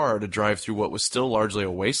bizarre to drive through what was still largely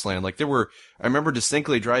a wasteland. I remember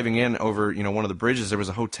distinctly driving in over, one of the bridges. There was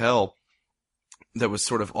a hotel that was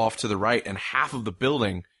sort of off to the right, and half of the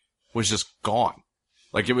building was just gone.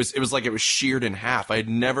 It was like it was sheared in half. I had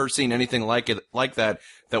never seen anything like that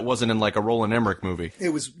wasn't in like a Roland Emmerich movie. It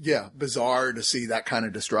was, bizarre to see that kind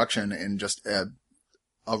of destruction in just a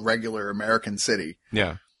regular American city.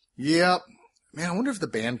 Yeah. Yep. Man, I wonder if the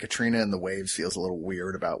band Katrina and the Waves feels a little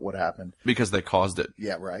weird about what happened. Because they caused it.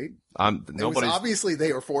 Yeah, right? Obviously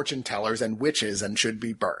they were fortune tellers and witches and should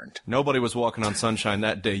be burned. Nobody was walking on sunshine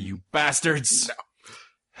that day, you bastards.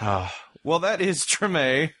 No. Well, that is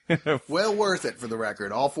Treme. Well worth it for the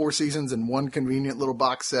record. All 4 seasons in one convenient little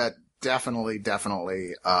box set. Definitely,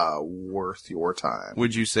 worth your time.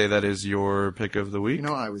 Would you say that is your pick of the week?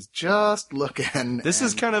 I was just looking. This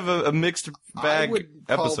is kind of a mixed bag episode.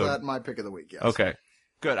 I would call that my pick of the week, yes. Okay.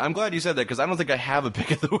 Good. I'm glad you said that because I don't think I have a pick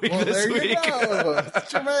of the week this week. There you go.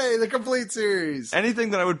 Treme, the complete series. Anything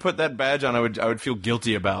that I would put that badge on, I would feel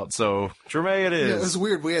guilty about. So Treme it is. Yeah, it was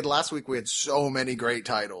weird. Last week we had so many great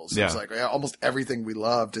titles. It was like almost everything we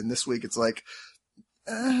loved. And this week it's like,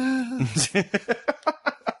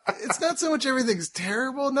 it's not so much everything's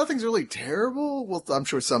terrible. Nothing's really terrible. Well, I'm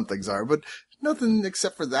sure some things are, but nothing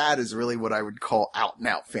except for that is really what I would call out and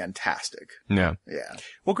out fantastic. Yeah. Yeah.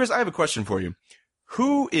 Well, Chris, I have a question for you.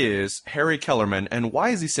 Who is Harry Kellerman, and why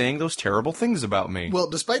is he saying those terrible things about me? Well,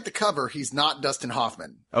 despite the cover, he's not Dustin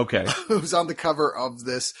Hoffman. Okay. Who's on the cover of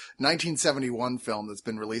this 1971 film that's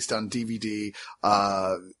been released on DVD.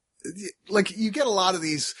 You get a lot of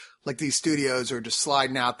these studios are just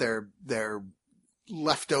sliding out their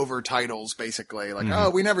leftover titles, basically.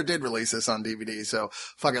 We never did release this on DVD, so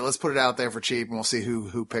fuck it, let's put it out there for cheap and we'll see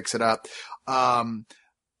who picks it up. And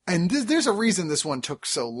there's a reason this one took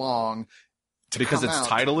so long. because come its out.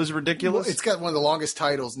 title is ridiculous? Well, it's got one of the longest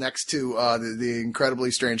titles next to the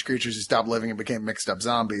incredibly strange creatures who stopped living and became mixed up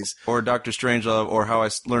zombies. Or Dr. Strangelove, or How I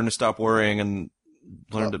Learned to Stop Worrying and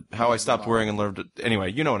How I Stopped Worrying and Learned to...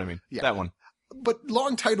 Anyway, you know what I mean. Yeah. That one. But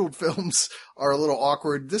long-titled films are a little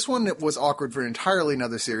awkward. This one was awkward for entirely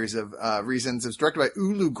another series of reasons. It was directed by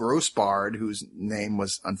Ulu Grossbard, whose name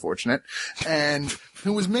was unfortunate, and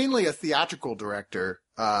who was mainly a theatrical director.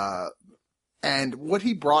 And what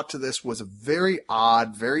he brought to this was a very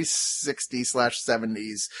odd, very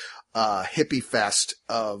 60s/70s hippie fest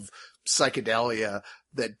of psychedelia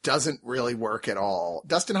that doesn't really work at all.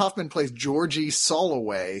 Dustin Hoffman plays Georgie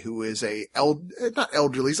Soloway, who is not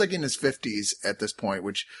elderly, he's like in his 50s at this point,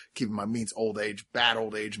 which, keep in mind, means old age, bad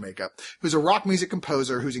old age makeup, who's a rock music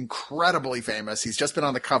composer who's incredibly famous. He's just been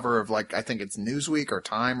on the cover of, like, I think it's Newsweek or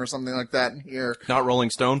Time or something like that in here. Not Rolling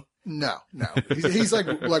Stone? No. He's like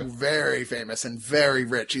very famous and very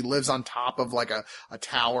rich. He lives on top of like a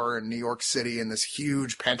tower in New York City in this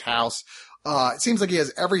huge penthouse. It seems like he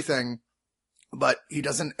has everything, but he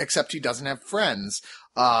doesn't have friends.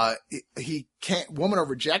 Women are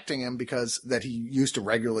rejecting him that he used to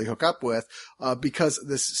regularly hook up with, because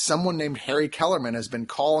someone named Harry Kellerman has been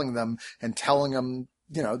calling them and telling them,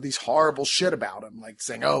 these horrible shit about him, like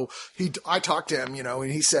saying, I talked to him,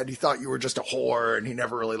 and he said he thought you were just a whore and he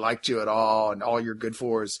never really liked you at all. And all you're good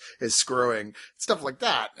for is screwing, stuff like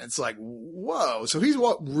that. And it's like, whoa. So he's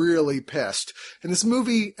really pissed. In this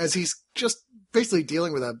movie, as he's just basically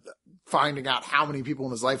dealing with finding out how many people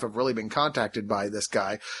in his life have really been contacted by this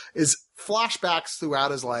guy, is flashbacks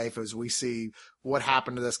throughout his life as we see what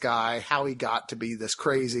happened to this guy, how he got to be this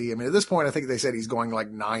crazy. I mean, at this point, I think they said he's going like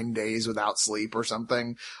 9 days without sleep or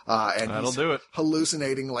something. And that'll do it.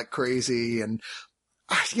 Hallucinating like crazy. And,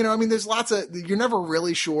 there's you're never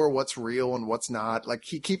really sure what's real and what's not. Like,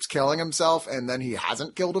 he keeps killing himself and then he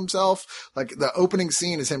hasn't killed himself. Like, the opening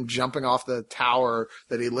scene is him jumping off the tower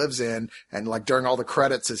that he lives in. And like during all the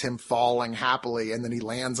credits is him falling happily. And then he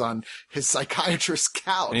lands on his psychiatrist's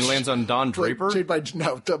couch. And he lands on Don Draper? Played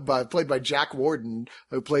by Jack Warden,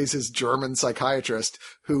 who plays his German psychiatrist,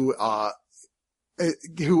 who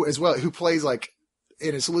plays like,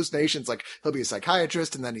 in his hallucinations, like, he'll be a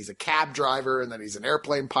psychiatrist, and then he's a cab driver, and then he's an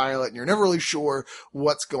airplane pilot, and you're never really sure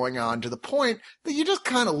what's going on, to the point that you just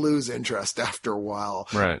kind of lose interest after a while.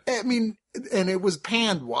 Right. I mean, and it was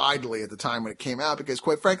panned widely at the time when it came out, because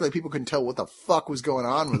quite frankly, people couldn't tell what the fuck was going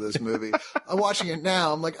on with this movie. I'm watching it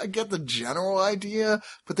now, I'm like, I get the general idea,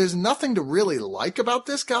 but there's nothing to really like about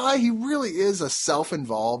this guy. He really is a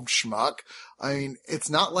self-involved schmuck. I mean, it's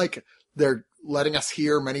not like they're letting us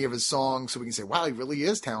hear many of his songs so we can say, wow, he really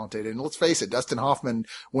is talented. And let's face it, Dustin Hoffman,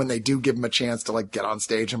 when they do give him a chance to like get on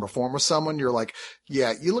stage and perform with someone, you're like,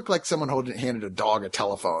 yeah, you look like someone handed a dog a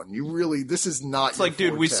telephone. This is not. It's like,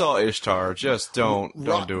 dude, we saw Ishtar. Just don't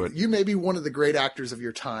do it. You may be one of the great actors of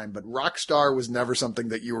your time, but rock star was never something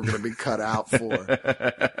that you were going to be cut out for.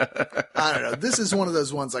 I don't know. This is one of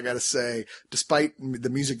those ones I got to say, despite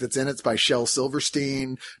the music that's in it's by Shel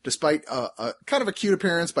Silverstein, despite a kind of a cute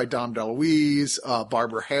appearance by Dom DeLuise,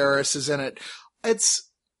 Barbara Harris is in it. It's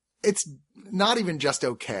not even just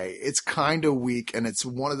okay. It's kind of weak, and it's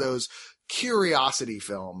one of those curiosity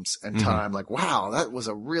films and time. Like, wow, that was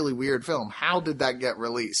a really weird film. How did that get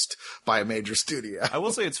released by a major studio? I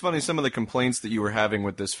will say it's funny, some of the complaints that you were having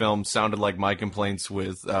with this film sounded like my complaints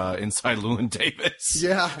with Inside Llewyn Davis.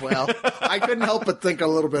 Yeah, well, I couldn't help but think a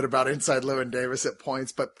little bit about Inside Llewyn Davis at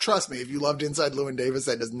points, but trust me, if you loved Inside Llewyn Davis,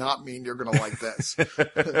 that does not mean you're going to like this.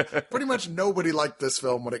 Pretty much nobody liked this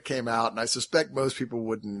film when it came out, and I suspect most people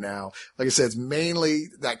wouldn't now. Like I said, it's mainly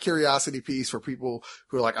that curiosity piece for people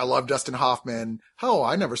who are like, I love Dustin Hoffman. Oh,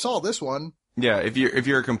 I never saw this one. Yeah, if you're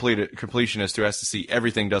a completionist who has to see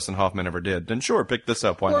everything Dustin Hoffman ever did, then sure, pick this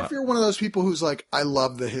up. Why not? Or if you're one of those people who's like, I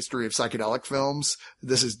love the history of psychedelic films,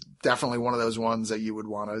 this is definitely one of those ones that you would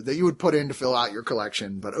put in to fill out your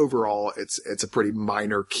collection. But overall, it's a pretty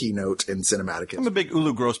minor keynote in cinematic history. I'm a big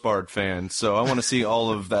Ulu Grossbard fan, so I want to see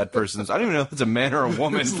all of that person's. I don't even know if it's a man or a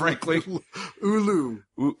woman, frankly. Ulu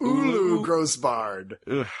Grossbard.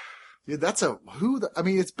 Ugh. Yeah,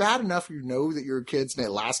 it's bad enough you know that your kid's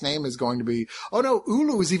last name is going to be, oh no,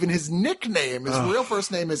 Ulu is even his nickname. His real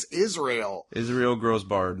first name is Israel. Israel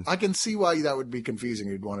Grossbard. I can see why that would be confusing.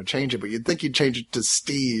 You'd want to change it, but you'd think you'd change it to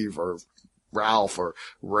Steve or Ralph or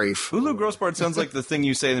Rafe. Ulu Grossbard sounds like the thing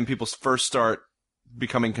you say when people first start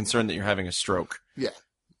becoming concerned that you're having a stroke. Yeah,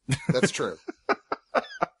 that's true.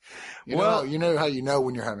 You know how you know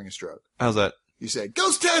when you're having a stroke? How's that? You say,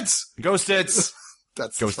 ghost tits! Ghost tits!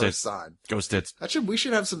 That's the first sign. Ghost tits. We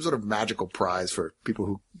should have some sort of magical prize for people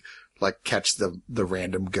who like catch the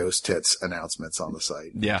random ghost tits announcements on the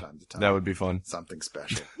site. Yeah, from time to time. that would be fun. Something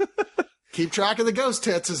special. Keep track of the ghost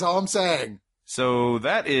tits is all I'm saying. So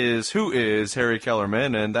that is who is Harry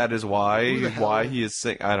Kellerman, and that is why he is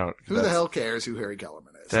saying, I don't. Who the hell cares who Harry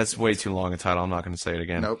Kellerman is? That's way too long a title. I'm not going to say it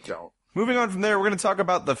again. Nope, don't. Moving on from there, we're going to talk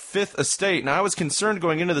about The Fifth Estate. Now, I was concerned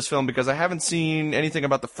going into this film because I haven't seen anything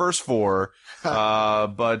about the first four.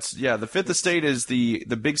 But yeah, The Fifth Estate is the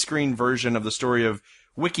big screen version of the story of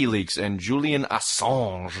WikiLeaks and Julian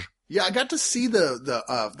Assange. Yeah, I got to see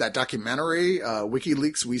that documentary,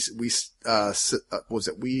 WikiLeaks. Was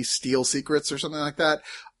it We Steal Secrets or something like that?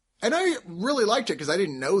 And I really liked it because I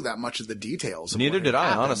didn't know that much of the details. Neither did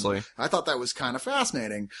I, honestly. I thought that was kind of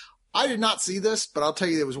fascinating. I did not see this, but I'll tell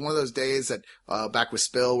you, it was one of those days that, back with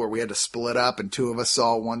Spill where we had to split up and two of us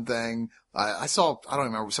saw one thing. I don't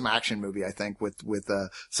remember, some action movie, I think, with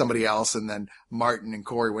somebody else. And then Martin and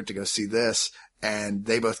Corey went to go see this and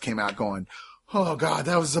they both came out going, oh God,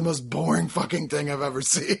 that was the most boring fucking thing I've ever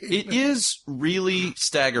seen. It is really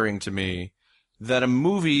staggering to me that a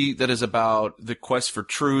movie that is about the quest for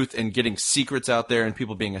truth and getting secrets out there and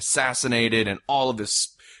people being assassinated and all of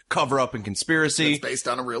this cover up and conspiracy. It's based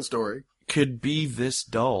on a real story. Could be this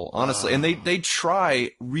dull, honestly. And they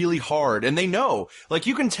try really hard and they know, like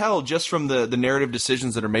you can tell just from the narrative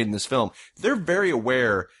decisions that are made in this film, they're very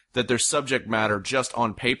aware that their subject matter just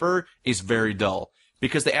on paper is very dull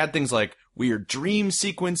because they add things like weird dream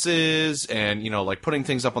sequences and, like putting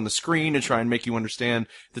things up on the screen to try and make you understand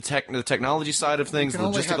the technology side of things, the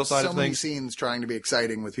logistical side of things. So many scenes trying to be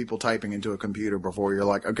exciting with people typing into a computer before you're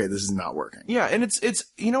like, okay, this is not working. Yeah, and it's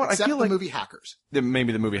you know what, Except I feel like the movie Hackers.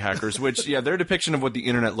 Maybe the movie Hackers, which their depiction of what the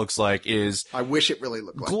internet looks like is I wish it really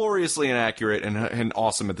looked like gloriously inaccurate and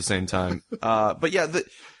awesome at the same time. But yeah,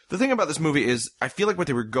 the thing about this movie is I feel like what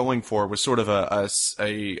they were going for was sort of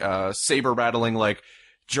a saber rattling, like,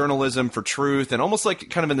 journalism for truth, and almost like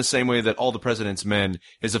kind of in the same way that All the President's Men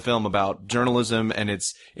is a film about journalism and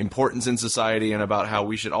its importance in society and about how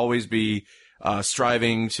we should always be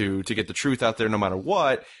striving to get the truth out there no matter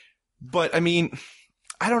what. But I mean,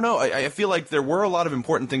 I don't know. I feel like there were a lot of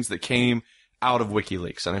important things that came out of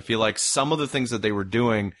WikiLeaks, and I feel like some of the things that they were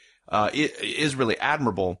doing is really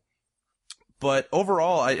admirable. But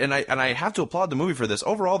overall, I have to applaud the movie for this.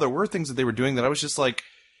 Overall, there were things that they were doing that I was just like,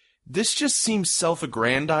 this just seems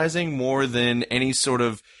self-aggrandizing more than any sort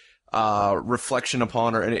of reflection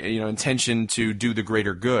upon or intention to do the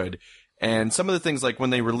greater good. And some of the things, like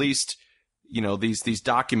when they released these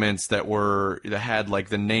documents that had like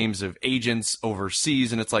the names of agents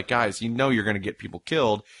overseas, and it's like, guys, you're going to get people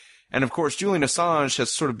killed. And of course, Julian Assange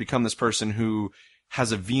has sort of become this person who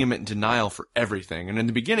has a vehement denial for everything. And in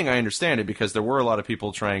the beginning, I understand it because there were a lot of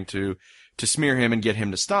people trying to smear him and get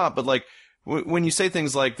him to stop. But like, when you say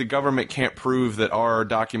things like the government can't prove that our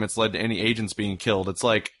documents led to any agents being killed, it's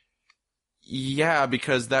like, yeah,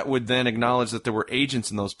 because that would then acknowledge that there were agents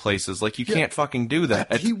in those places. Like, you can't fucking do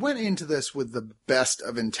that. He went into this with the best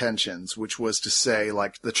of intentions, which was to say,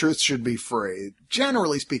 like, the truth should be free.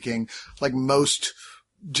 Generally speaking, like most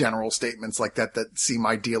general statements like that seem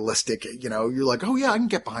idealistic, you're like, oh yeah, I can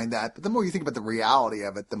get behind that. But the more you think about the reality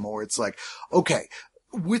of it, the more it's like, okay,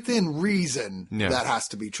 within reason, that has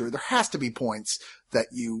to be true. There has to be points that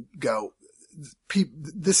you go,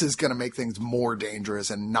 this is going to make things more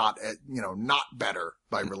dangerous and not better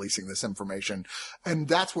by releasing this information. And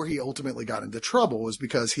that's where he ultimately got into trouble, was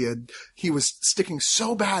because he was sticking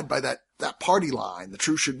so bad by that party line, the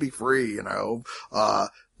truth should be free,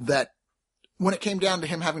 that when it came down to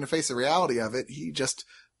him having to face the reality of it, he just,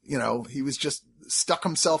 he was just stuck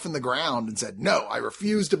himself in the ground and said, no, I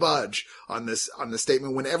refuse to budge on this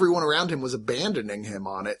statement, when everyone around him was abandoning him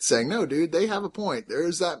on it, saying, no, dude, they have a point.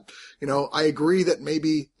 There's that, I agree that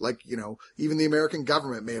maybe, like, even the American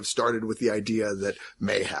government may have started with the idea that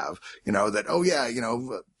that, oh yeah,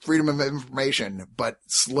 freedom of information, but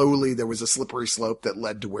slowly there was a slippery slope that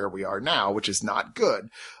led to where we are now, which is not good.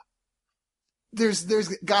 There's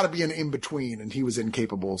got to be an in-between, and he was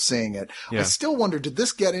incapable of seeing it. Yeah. I still wonder, did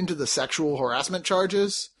this get into the sexual harassment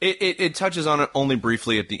charges? It touches on it only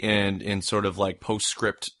briefly at the end in sort of like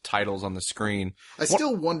postscript titles on the screen. I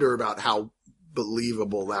still wonder about how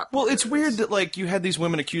believable that Well, it's weird that, like, you had these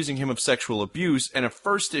women accusing him of sexual abuse, and at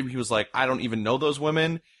first he was like, I don't even know those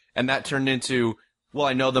women, and that turned into, well,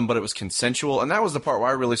 I know them, but it was consensual, and that was the part where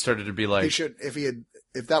I really started to be like...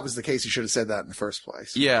 If that was the case, he should have said that in the first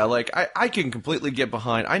place. Yeah, like, I can completely get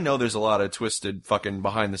behind... I know there's a lot of twisted fucking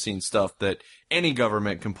behind-the-scenes stuff that any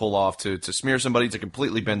government can pull off to smear somebody, to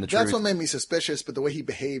completely bend the truth. That's what made me suspicious, but the way he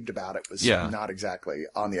behaved about it was not exactly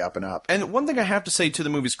on the up and up. And one thing I have to say to the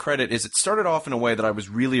movie's credit is it started off in a way that I was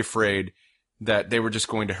really afraid that they were just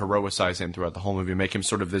going to heroicize him throughout the whole movie, make him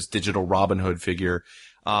sort of this digital Robin Hood figure.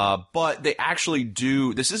 But they actually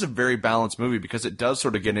do, this is a very balanced movie because it does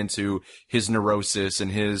sort of get into his neurosis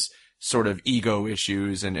and his sort of ego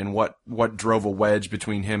issues and what drove a wedge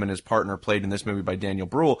between him and his partner, played in this movie by Daniel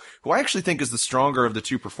Bruhl, who I actually think is the stronger of the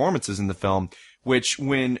two performances in the film, which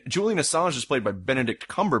when Julian Assange is played by Benedict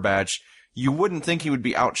Cumberbatch, you wouldn't think he would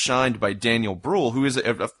be outshined by Daniel Bruhl, who is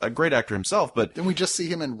a great actor himself, but... Didn't we just see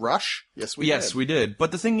him in Rush? Yes, we did.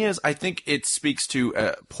 But the thing is, I think it speaks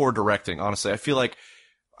to poor directing, honestly. I feel like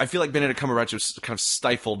Benedict Cumberbatch was kind of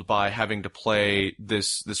stifled by having to play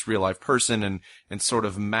this real life person and sort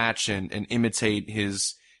of match and imitate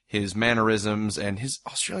his mannerisms, and his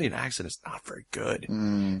Australian accent is not very good.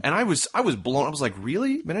 And I was blown. I was like,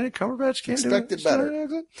 really? Benedict Cumberbatch can't expected do an better. Australian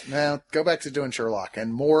accent? Now go back to doing Sherlock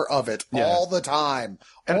and more of it all the time.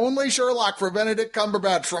 And only Sherlock for Benedict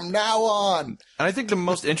Cumberbatch from now on. And I think the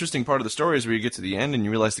most interesting part of the story is where you get to the end and you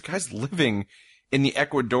realize the guy's living in the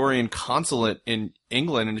Ecuadorian consulate in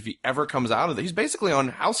England, and if he ever comes out of it, he's basically on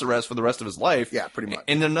house arrest for the rest of his life. Yeah, pretty much.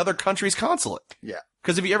 In another country's consulate. Yeah.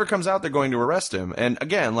 Because if he ever comes out, they're going to arrest him. And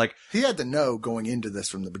again, like... He had to know going into this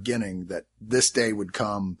from the beginning that this day would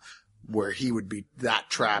come where he would be that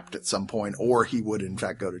trapped at some point, or he would in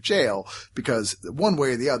fact go to jail, because one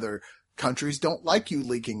way or the other, countries don't like you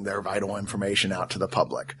leaking their vital information out to the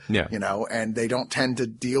public. Yeah. You know, and they don't tend to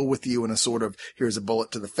deal with you in a sort of, here's a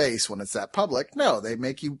bullet to the face when it's that public. No, they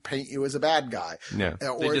make you paint you as a bad guy. Yeah.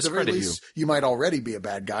 Or at the very least, you might already be a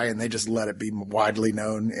bad guy, and they just let it be widely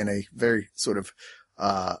known in a very sort of,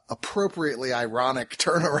 appropriately ironic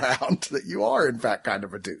turnaround that you are in fact kind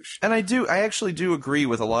of a douche. And I actually do agree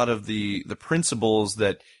with a lot of the principles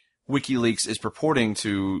that WikiLeaks is purporting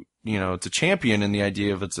to, to champion, in the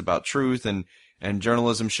idea of it's about truth and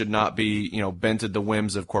journalism should not be, bent at the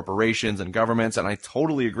whims of corporations and governments. And I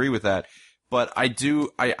totally agree with that. But I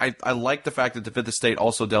like the fact that the Fifth Estate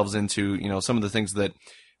also delves into, some of the things that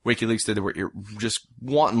WikiLeaks did that were just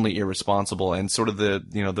wantonly irresponsible, and sort of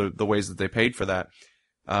the ways that they paid for that.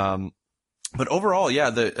 But overall, yeah,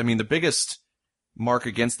 the biggest mark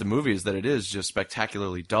against the movie is that it is just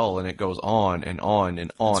spectacularly dull, and it goes on and on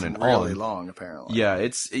and on and on. It's really long, apparently. Yeah,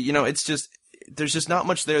 it's just, there's just not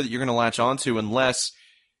much there that you're going to latch onto unless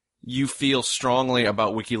you feel strongly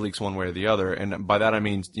about WikiLeaks one way or the other. And by that I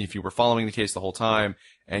mean, if you were following the case the whole time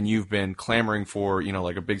and you've been clamoring for,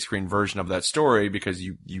 like a big screen version of that story because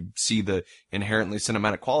you see the inherently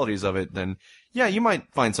cinematic qualities of it, then yeah, you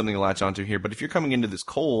might find something to latch onto here. But if you're coming into this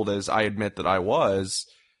cold, as I admit that I was,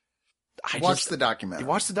 watch the documentary.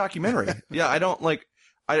 Watch the documentary. Yeah, I don't like,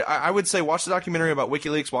 I would say watch the documentary about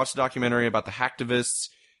WikiLeaks, watch the documentary about the hacktivists,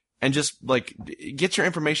 and just like get your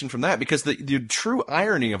information from that, because the true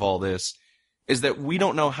irony of all this is that we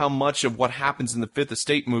don't know how much of what happens in the Fifth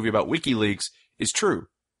Estate movie about WikiLeaks is true.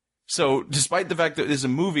 So despite the fact that there's a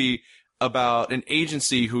movie about an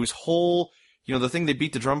agency whose whole, the thing they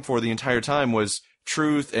beat the drum for the entire time was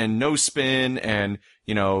truth and no spin and,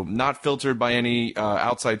 not filtered by any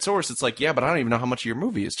outside source, it's like, yeah, but I don't even know how much of your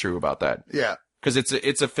movie is true about that. Yeah. Because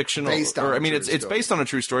it's a fictional, it's based on a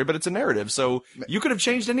true story, but it's a narrative. So you could have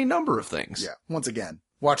changed any number of things. Yeah. Once again,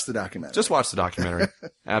 watch the documentary. Just watch the documentary.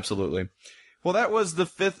 Absolutely. Well, that was The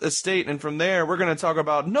Fifth Estate, and from there we're going to talk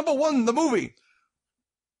about number one, the movie.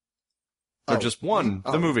 Or just one,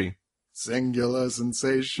 the movie. Singular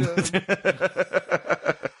sensation.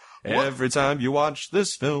 Every time you watch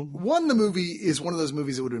this film. One, the movie is one of those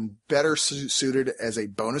movies that would have been better suited as a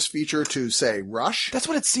bonus feature to, say, Rush. That's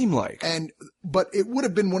what it seemed like. But it would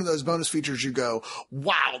have been one of those bonus features you go,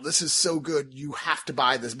 wow, this is so good, you have to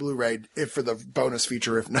buy this Blu-ray for the bonus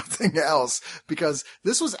feature, if nothing else. Because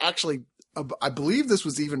this was actually, I believe this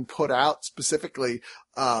was even put out specifically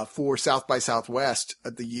for South by Southwest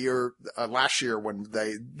at the last year when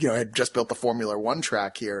they, had just built the Formula One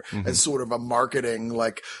track here as sort of a marketing,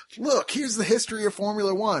 like, look, here's the history of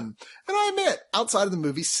Formula One. And I admit, outside of the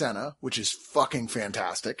movie Senna, which is fucking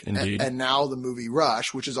fantastic, and now the movie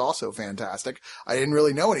Rush, which is also fantastic, I didn't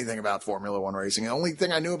really know anything about Formula One racing. The only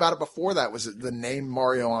thing I knew about it before that was the name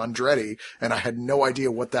Mario Andretti, and I had no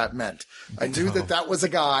idea what that meant. I knew that was a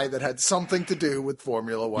guy that had something to do with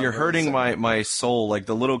Formula One. You're hurting my soul. Like,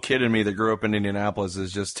 the little kid in me that grew up in Indianapolis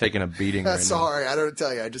is just taking a beating right now. Sorry, I don't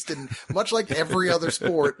tell you. I just didn't, much like every other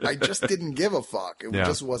sport, I just didn't give a fuck. It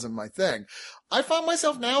just wasn't my thing. I find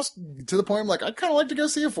myself now to the point I'm like, I'd kind of like to go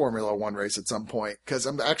see a Formula One race at some point because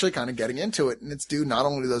I'm actually kind of getting into it, and it's due not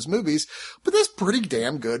only to those movies, but this pretty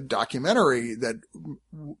damn good documentary that,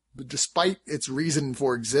 despite its reason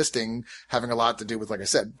for existing, having a lot to do with, like I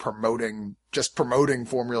said, promoting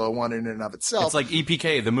Formula One in and of itself. It's like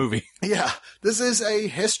EPK, the movie. Yeah, this is a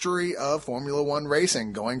history of Formula One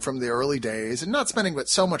racing, going from the early days and not spending but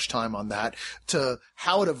so much time on that to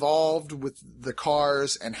how it evolved with the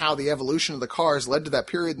cars and how the evolution of the cars led to that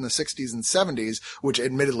period in the 60s and 70s, which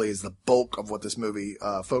admittedly is the bulk of what this movie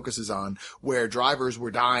focuses on, where drivers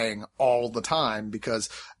were dying all the time because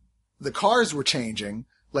the cars were changing.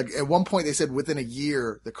 Like, at one point they said within a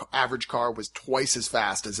year, the average car was twice as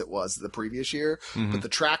fast as it was the previous year. Mm-hmm. But the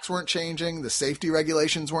tracks weren't changing. The safety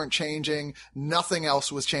regulations weren't changing. Nothing else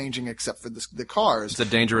was changing except for the cars. It's a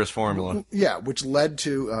dangerous formula. Yeah, which led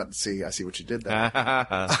to, I see what you did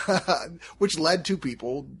there. Which led to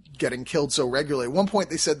people getting killed so regularly. At one point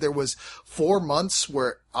they said there was 4 months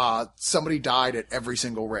where, somebody died at every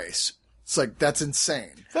single race. It's like, that's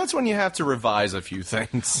insane. That's when you have to revise a few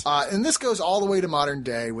things. And this goes all the way to modern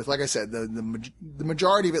day with, like I said, the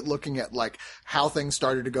majority of it looking at, like, how things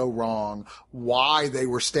started to go wrong, why they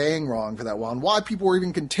were staying wrong for that while, and why people were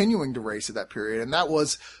even continuing to race at that period. And that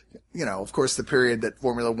was, you know, of course, the period that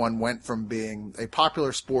Formula One went from being a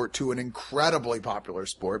popular sport to an incredibly popular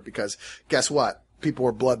sport because guess what? People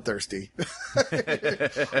were bloodthirsty.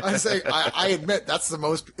 I admit that's the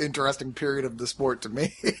most interesting period of the sport to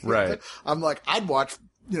me. Right. I'm like, I'd watch,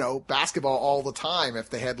 you know, basketball all the time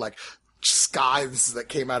if they had like scythes that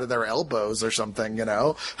came out of their elbows or something, you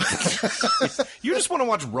know. You just want to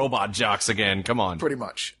watch Robot Jocks again. Come on. Pretty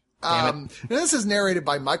much. Now this is narrated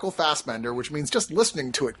by Michael Fassbender, which means just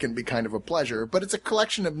listening to it can be kind of a pleasure, but it's a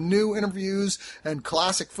collection of new interviews and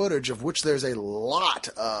classic footage, of which there's a lot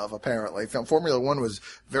of, apparently. Formula One was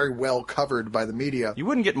very well covered by the media. You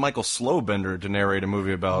wouldn't get Michael Slowbender to narrate a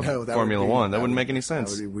movie about Formula One. That wouldn't make any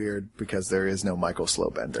sense. That would be weird, because there is no Michael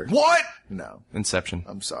Slowbender. What? No. Inception.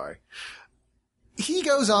 I'm sorry. He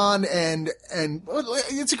goes on and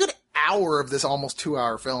it's a good hour of this almost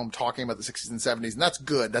 2-hour film talking about the 60s and 70s, and that's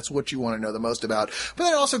good. That's what you want to know the most about. But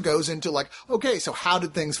then it also goes into like, okay, so how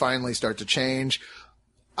did things finally start to change?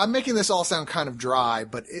 I'm making this all sound kind of dry,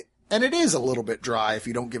 but it is a little bit dry if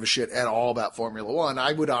you don't give a shit at all about Formula One.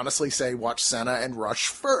 I would honestly say watch Senna and Rush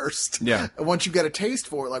first. Yeah. And once you get a taste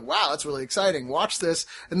for it, like, wow, that's really exciting. Watch this.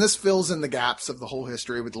 And this fills in the gaps of the whole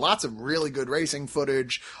history with lots of really good racing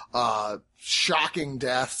footage, shocking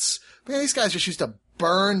deaths. Man, these guys just used to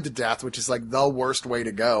burn to death, which is like the worst way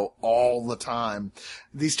to go all the time.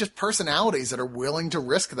 These just personalities that are willing to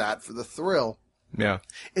risk that for the thrill. Yeah.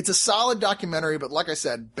 It's a solid documentary, but like I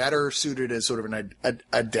said, better suited as sort of an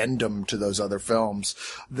addendum to those other films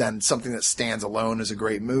than something that stands alone as a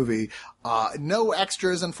great movie. No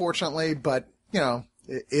extras, unfortunately, but, you know,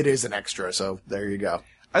 it is an extra, so there you go.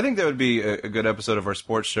 I think that would be a good episode of our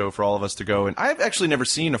sports show for all of us to go. And I've actually never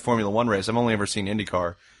seen a Formula One race. I've only ever seen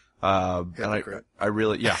IndyCar. And I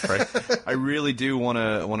really, yeah, right. I really do want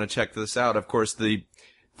to check this out. Of course, the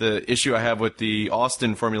issue I have with the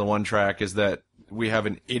Austin Formula One track is that we have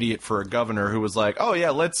an idiot for a governor who was like, oh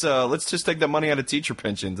yeah, let's just take that money out of teacher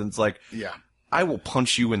pensions. And it's like, yeah, I will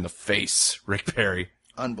punch you in the face, Rick Perry.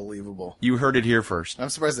 Unbelievable. You heard it here first. I'm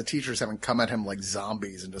surprised the teachers haven't come at him like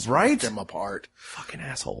zombies and just ripped him apart. Fucking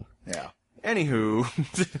asshole. Yeah.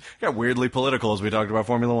 Anywho, got weirdly political as we talked about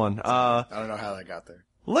Formula One. I don't know how that got there.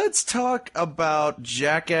 Let's talk about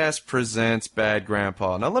Jackass Presents Bad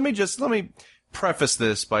Grandpa. Now let me preface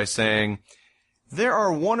this by saying there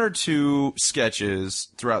are one or two sketches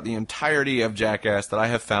throughout the entirety of Jackass that I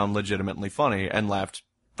have found legitimately funny and laughed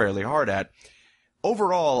fairly hard at.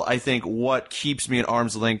 Overall, I think what keeps me at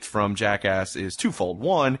arm's length from Jackass is twofold.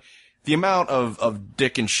 One, the amount of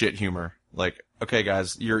dick and shit humor. Like, okay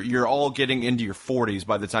guys, you're all getting into your 40s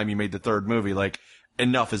by the time you made the third movie. Like,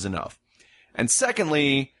 enough is enough. And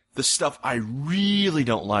secondly, the stuff I really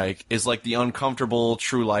don't like is like the uncomfortable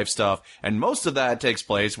true life stuff. And most of that takes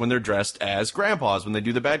place when they're dressed as grandpas, when they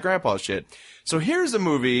do the bad grandpa shit. So here's a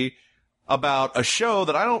movie about a show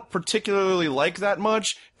that I don't particularly like that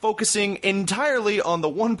much, focusing entirely on the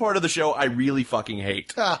one part of the show I really fucking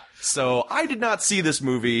hate. So I did not see this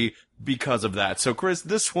movie because of that. So Chris,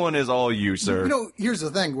 this one is all you, sir. You know, here's the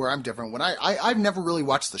thing where I'm different. When I've never really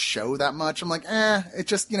watched the show that much. I'm like, it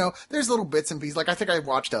just, you know, there's little bits and pieces. Like, I think I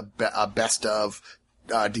watched a best of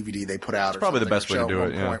DVD they put out. It's probably the best way to do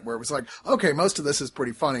it, yeah. Where it was like, okay, most of this is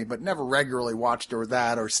pretty funny, but never regularly watched or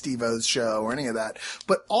that or Steve-O's show or any of that.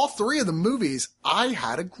 But all three of the movies I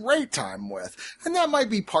had a great time with. And that might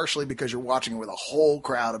be partially because you're watching it with a whole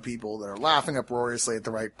crowd of people that are laughing uproariously at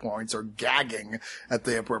the right points or gagging at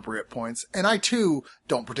the appropriate points. And I too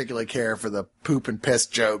don't particularly care for the poop and piss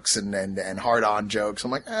jokes and hard-on jokes.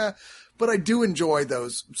 I'm like, but I do enjoy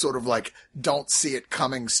those sort of like don't see it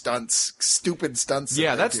coming stunts, stupid stunts.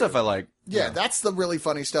 Yeah, that stuff I like. Yeah, that's the really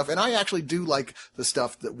funny stuff. And I actually do like the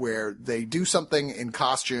stuff that where they do something in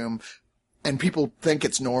costume and people think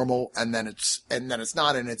it's normal and then it's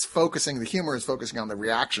not, and the humor is focusing on the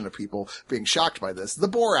reaction of people being shocked by this. The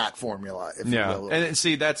Borat formula, if you will. And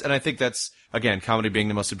see, I think that's, again, comedy being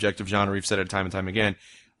the most subjective genre, we've said it time and time again.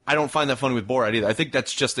 I don't find that funny with Borat either. I think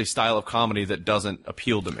that's just a style of comedy that doesn't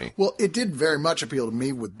appeal to me. Well, it did very much appeal to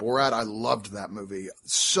me with Borat. I loved that movie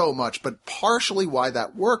so much, but partially why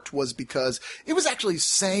that worked was because it was actually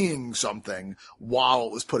saying something while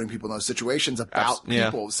it was putting people in those situations about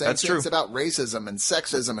people, saying things about racism and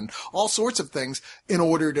sexism and all sorts of things in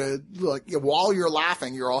order to, like, while you're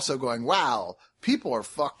laughing, you're also going, wow, people are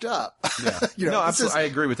fucked up. Yeah. No, absolutely. I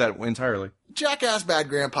agree with that entirely. Jackass Bad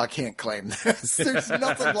Grandpa can't claim this. There's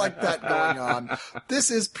nothing like that going on.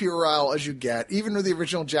 This is puerile as you get. Even with the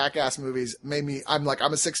original Jackass movies, I'm a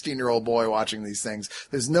 16-year-old boy watching these things.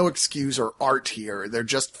 There's no excuse or art here. They're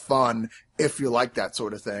just fun if you like that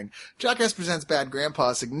sort of thing. Jackass Presents Bad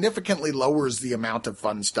Grandpa significantly lowers the amount of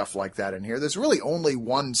fun stuff like that in here. There's really only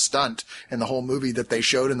one stunt in the whole movie that they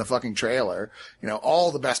showed in the fucking trailer.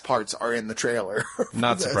 All the best parts are in the trailer.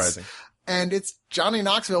 Not surprising. And it's Johnny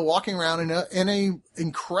Knoxville walking around in a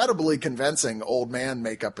incredibly convincing old man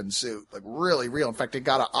makeup and suit. Like, really real. In fact, it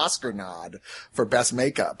got an Oscar nod for best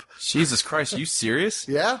makeup. Jesus Christ, are you serious?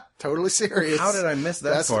 Yeah, totally serious. How did I miss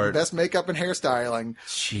that part? Best makeup and hairstyling.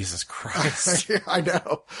 Jesus Christ. I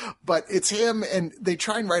know. But it's him, and they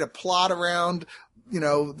try and write a plot around,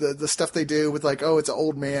 the stuff they do with like, oh, it's an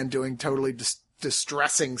old man doing totally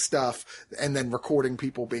distressing stuff and then recording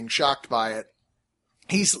people being shocked by it.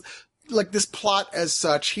 He's like, this plot as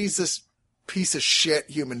such, he's this piece of shit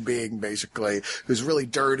human being, basically, who's really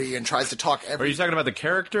dirty and tries to talk Are you talking about the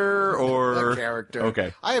character or? The character.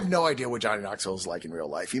 Okay. I have no idea what Johnny Knoxville is like in real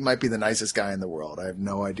life. He might be the nicest guy in the world. I have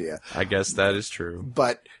no idea. I guess that is true.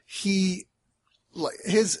 But his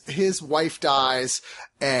wife dies,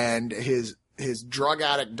 and his drug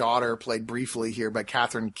addict daughter, played briefly here by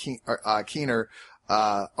Catherine Keener,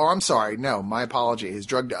 I'm sorry, no, my apology. His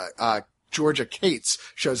Georgia Cates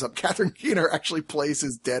shows up. Catherine Keener actually plays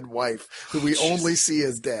his dead wife, who we only see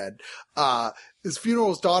as dead. His funeral,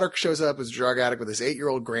 his daughter shows up as a drug addict with his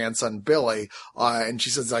 8-year-old grandson, Billy. And she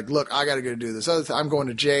says, like, look, I gotta go do this other thing. I'm going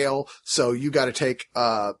to jail. So you gotta take,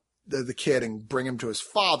 the kid and bring him to his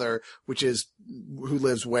father, who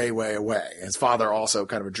lives way, way away. His father also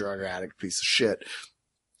kind of a drug addict piece of shit.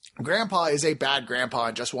 Grandpa is a bad grandpa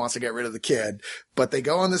and just wants to get rid of the kid, but they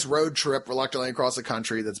go on this road trip reluctantly across the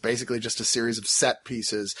country that's basically just a series of set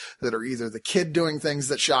pieces that are either the kid doing things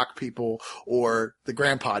that shock people or the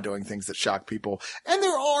grandpa doing things that shock people. And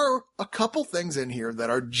there are a couple things in here that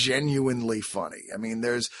are genuinely funny. I mean,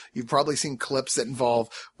 you've probably seen clips that involve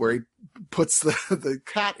where he puts the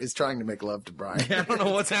cat is trying to make love to Brian. Yeah, I don't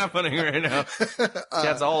know what's happening right now.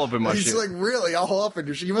 Cat's all up in my shit. He's like really all up in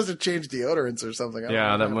your shit. You must have changed deodorants or something.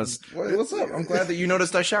 Yeah, that must. What's up? I'm glad that you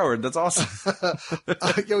noticed I showered. That's awesome.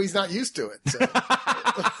 He's not used to it. So.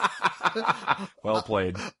 Well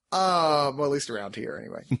played. Well, at least around here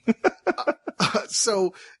anyway.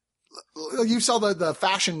 So you saw the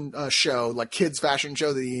fashion show, like kids fashion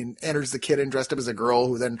show, that he enters the kid in dressed up as a girl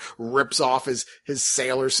who then rips off his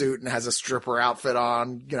sailor suit and has a stripper outfit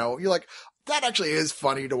on. You're like, that actually is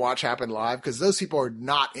funny to watch happen live because those people are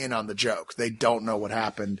not in on the joke. They don't know what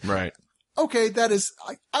happened. Right. Okay, that is,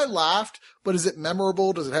 I laughed, but is it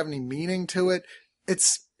memorable? Does it have any meaning to it?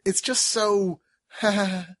 It's just so,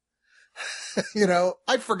 I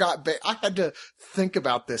forgot, I had to think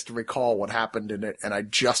about this to recall what happened in it, and I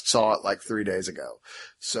just saw it like 3 days ago.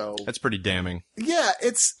 So. That's pretty damning. Yeah,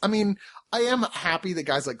 I am happy that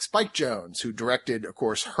guys like Spike Jonze, who directed, of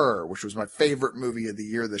course, Her, which was my favorite movie of the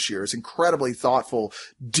year this year, is incredibly thoughtful,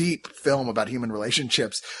 deep film about human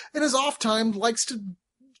relationships, and his off time likes to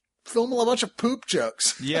film a bunch of poop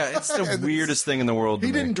jokes. Yeah, it's the weirdest thing in the world to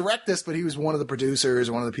He me. didn't direct this, but he was one of the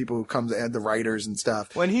producers, one of the people who comes and the writers and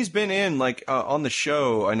stuff. When he's been in, like, on the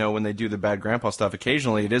show, I know when they do the Bad Grandpa stuff,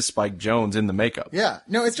 occasionally it is Spike Jonze in the makeup. Yeah.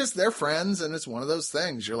 No, it's just they're friends, and it's one of those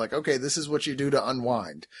things. You're like, okay, this is what you do to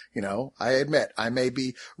unwind. You know, I admit, I may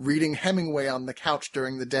be reading Hemingway on the couch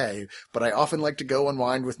during the day, but I often like to go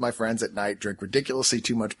unwind with my friends at night, drink ridiculously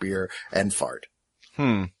too much beer, and fart.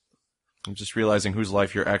 I'm just realizing whose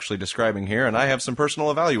life you're actually describing here, and I have some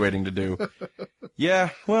personal evaluating to do.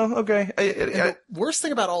 Yeah, well, okay. And the worst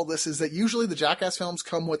thing about all this is that usually the Jackass films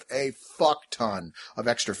come with a fuck ton of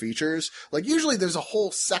extra features. Like, usually there's a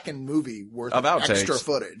whole second movie worth of outtakes. extra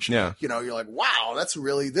footage. Yeah. You know, you're like, wow,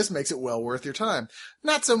 this makes it well worth your time.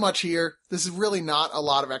 Not so much here. This is really not a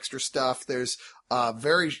lot of extra stuff. There's,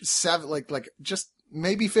 just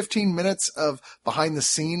maybe 15 minutes of behind the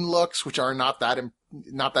scene looks, which are not that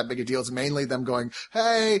big a deal. It's mainly them going,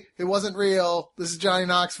 hey, it wasn't real. This is Johnny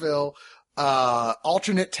Knoxville.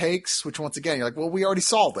 Alternate takes, which once again, you're like, well, we already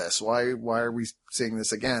saw this. Why are we seeing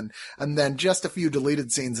this again? And then just a few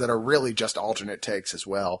deleted scenes that are really just alternate takes as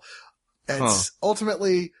well. And it's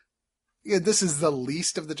ultimately, yeah, this is the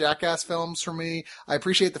least of the Jackass films for me. I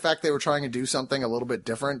appreciate the fact they were trying to do something a little bit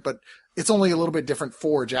different, but it's only a little bit different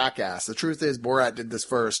for Jackass. The truth is Borat did this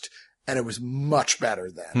first, and it was much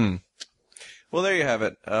better then. Well, there you have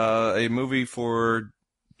it. A movie for,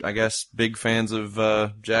 I guess, big fans of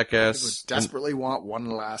Jackass. People desperately want one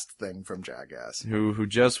last thing from Jackass. Who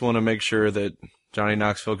just want to make sure that Johnny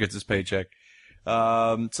Knoxville gets his paycheck.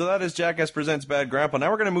 So that is Jackass Presents Bad Grandpa.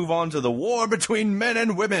 Now we're going to move on to the war between men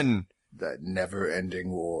and women. That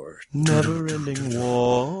never-ending war. Never-ending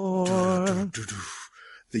war.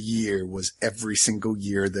 The year was every single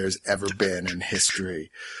year there's ever been in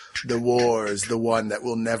history. The war is the one that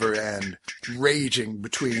will never end, raging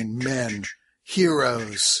between men,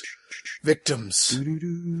 heroes, victims,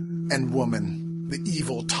 and woman, the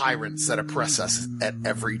evil tyrants that oppress us at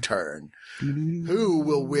every turn. Who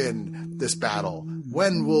will win this battle?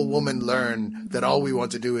 When will woman learn that all we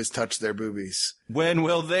want to do is touch their boobies? When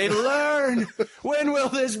will they learn? When will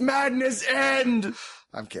this madness end?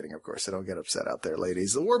 I'm kidding, of course, so don't get upset out there,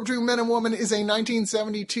 ladies. The War Between Men and Women is a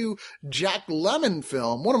 1972 Jack Lemmon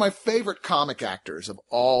film, one of my favorite comic actors of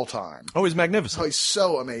all time. Oh, he's magnificent. Oh, he's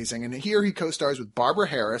so amazing. And here he co-stars with Barbara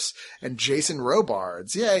Harris and Jason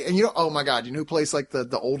Robards. Yeah, and oh my God, you know who plays like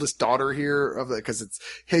the oldest daughter here of because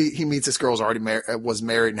he meets this girl who's already was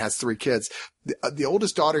married and has 3 kids. The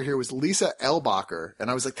oldest daughter here was Lisa Elbacher,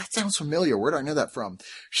 and I was like, that sounds familiar. Where do I know that from?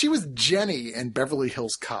 She was Jenny in Beverly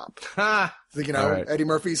Hills Cop. Ha! You know, right. Eddie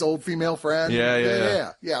Murphy's old female friend.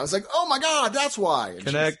 Yeah. I was like, oh my God, that's why. And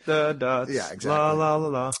connect the dots. Yeah, exactly. La la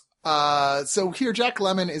la la. So here Jack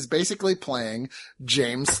Lemmon is basically playing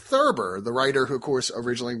James Thurber, the writer who, of course,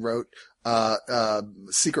 originally wrote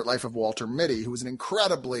Secret Life of Walter Mitty, who was an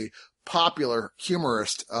incredibly popular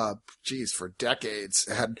humorist, for decades.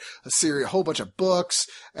 It had a whole bunch of books,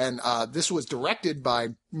 and this was directed by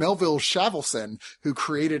Melville Shavelson, who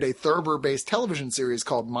created a Thurber-based television series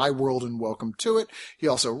called My World and Welcome to It. He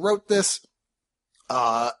also wrote this,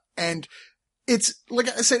 and it's, like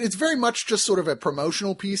I said, it's very much just sort of a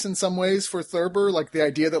promotional piece in some ways for Thurber, like the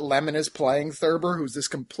idea that Lemmon is playing Thurber, who's this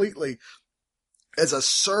completely as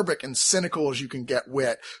acerbic and cynical as you can get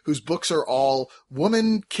wit, whose books are all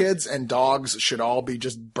women, kids, and dogs should all be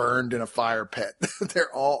just burned in a fire pit.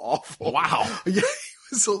 They're all awful. Wow. Yeah.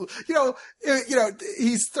 So,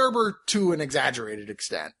 he's Thurber to an exaggerated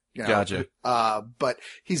extent. Gotcha. But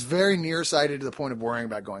he's very nearsighted to the point of worrying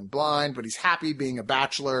about going blind, but he's happy being a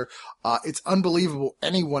bachelor. It's unbelievable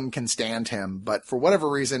anyone can stand him, but for whatever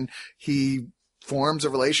reason, he forms a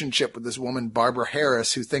relationship with this woman, Barbara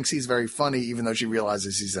Harris, who thinks he's very funny, even though she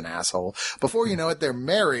realizes he's an asshole. Before you know it, they're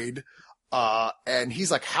married. And he's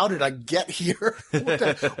like, how did I get here?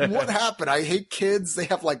 What happened? I hate kids. They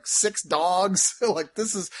have like 6 dogs. Like,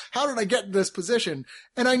 how did I get in this position?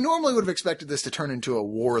 And I normally would have expected this to turn into a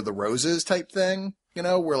War of the Roses type thing.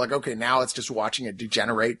 Where like, okay, now it's just watching it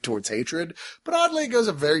degenerate towards hatred. But oddly, it goes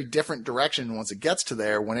a very different direction once it gets to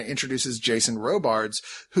there when it introduces Jason Robards,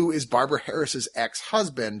 who is Barbara Harris's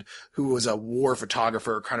ex-husband, who was a war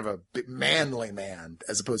photographer, kind of a manly man,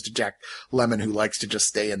 as opposed to Jack Lemmon, who likes to just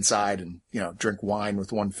stay inside and, drink wine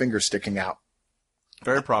with one finger sticking out.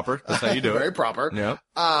 Very proper. That's how you do it. Very proper. Yeah.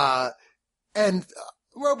 And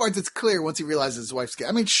Robards, it's clear once he realizes his wife's gay.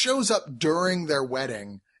 I mean, shows up during their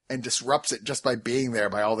wedding and disrupts it just by being there,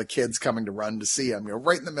 by all the kids coming to run to see him,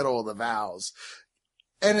 right in the middle of the vows.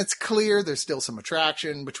 And it's clear there's still some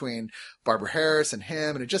attraction between Barbara Harris and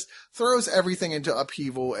him, and it just throws everything into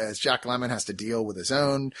upheaval as Jack Lemmon has to deal with his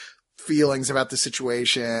own feelings about the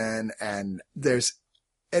situation, and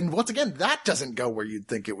once again, that doesn't go where you'd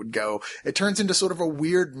think it would go. It turns into sort of a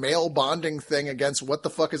weird male bonding thing against what the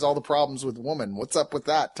fuck is all the problems with woman? What's up with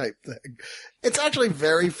that type thing? It's actually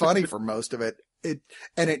very funny for most of it.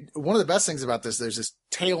 One of the best things about this, there's this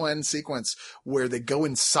tail end sequence where they go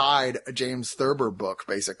inside a James Thurber book,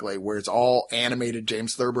 basically, where it's all animated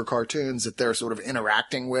James Thurber cartoons that they're sort of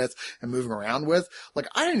interacting with and moving around with. Like,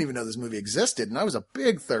 I didn't even know this movie existed, and I was a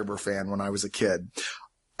big Thurber fan when I was a kid.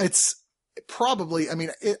 It's probably,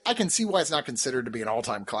 I can see why it's not considered to be an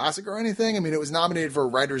all-time classic or anything. I mean, it was nominated for a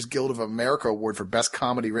Writers Guild of America award for best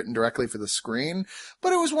comedy written directly for the screen,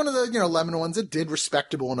 but it was one of the, Lemon ones that did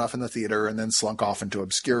respectable enough in the theater and then slunk off into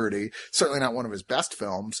obscurity. Certainly not one of his best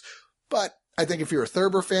films, but I think if you're a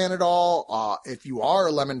Thurber fan at all, if you are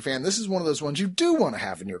a Lemon fan, this is one of those ones you do want to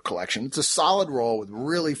have in your collection. It's a solid role with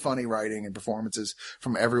really funny writing and performances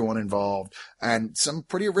from everyone involved, and some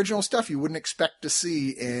pretty original stuff you wouldn't expect to see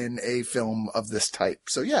in a film of this type.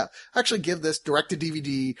 So yeah, actually give this this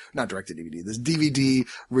DVD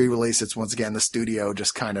re-release. It's once again the studio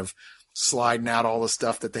just kind of sliding out all the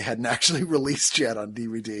stuff that they hadn't actually released yet on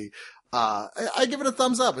DVD. I give it a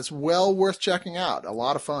thumbs up. It's well worth checking out. A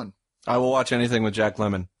lot of fun. I will watch anything with Jack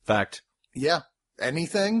Lemmon. Fact. Yeah.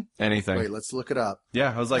 Anything? Anything. Wait, let's look it up.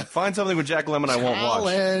 Yeah, I was like, find something with Jack Lemmon I won't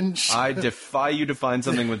watch. I defy you to find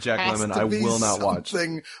something with Jack Lemmon I will not watch.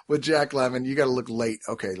 Something with Jack Lemmon. You got to look late.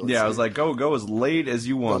 Okay. Let's see. I was like, go as late as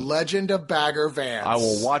you want. The Legend of Bagger Vance. I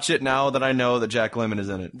will watch it now that I know that Jack Lemmon is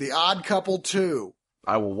in it. The Odd Couple 2.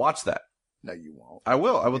 I will watch that. No, you won't. I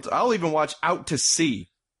will. I'll even watch Out to Sea.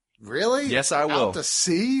 Really? Yes, I will. Out to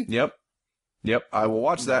Sea? Yep, I will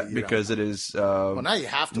watch that because it is well, now you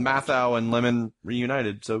have to Mathau and Lemon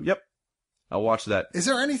reunited. So, yep, I'll watch that. Is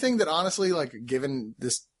there anything that honestly, like, given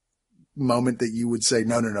this moment that you would say,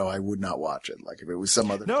 no, I would not watch it? Like, if it was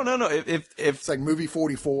some other... No. If it's like movie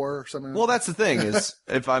 44 or something. Well, that's the thing is,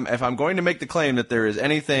 if I'm going to make the claim that there is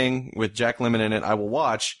anything with Jack Lemmon in it I will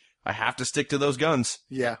watch, I have to stick to those guns.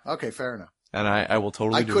 Yeah, okay, fair enough. And I will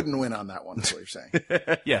totally do it. I couldn't win on that one, is what you're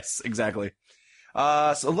saying. Yes, exactly.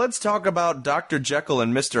 So let's talk about Dr. Jekyll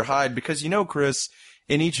and Mr. Hyde, because Chris,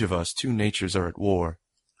 in each of us, two natures are at war.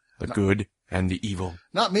 The good and the evil.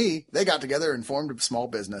 Not me. They got together and formed a small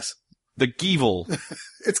business. The Geevil.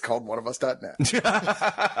 It's called oneofus.net.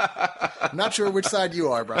 Not sure which side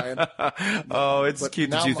you are, Brian. Oh, it's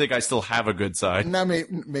cute that you think I still have a good side. Now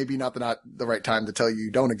maybe not the right time to tell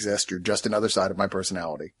you don't exist. You're just another side of my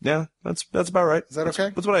personality. Yeah, that's about right. Is that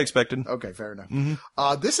okay? That's what I expected. Okay, fair enough.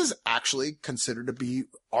 Mm-hmm. This is actually considered to be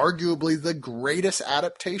arguably the greatest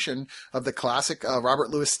adaptation of the classic Robert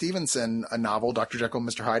Louis Stevenson novel, Dr. Jekyll and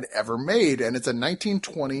Mr. Hyde, ever made. And it's a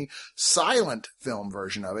 1920 silent film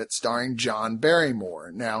version of it starring John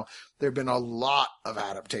Barrymore. Now, there have been a lot of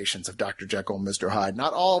adaptations of Dr. Jekyll and Mr. Hyde,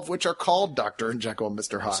 not all of which are called Dr. Jekyll and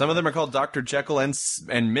Mr. Hyde. Some of them are called Dr. Jekyll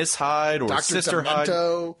and Miss Hyde or Dr. Sister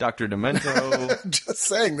Demento. Hyde. Dr. Demento. Just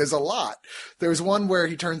saying, there's a lot. There's one where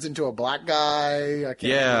he turns into a black guy. I can't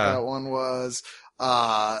remember what that one was.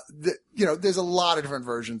 There's a lot of different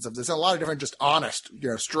versions of this, and a lot of different just honest,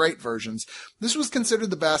 straight versions. This was considered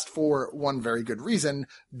the best for one very good reason,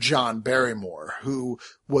 John Barrymore, who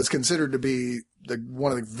was considered to be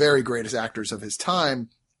one of the very greatest actors of his time.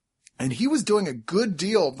 And he was doing a good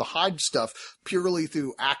deal of the Hyde stuff purely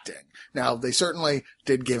through acting. Now, they certainly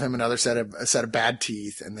did give him a set of bad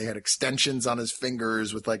teeth, and they had extensions on his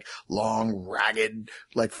fingers with like long, ragged,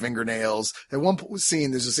 like fingernails. At one scene,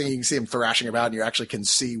 there's a scene you can see him thrashing about, and you actually can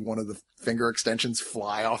see one of the finger extensions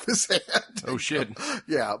fly off his hand. Oh shit.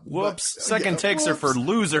 Yeah. Whoops. Second takes are for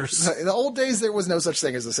losers. In the old days, there was no such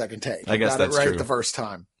thing as a second take. I guess that's right true. The first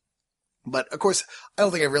time. But, of course, I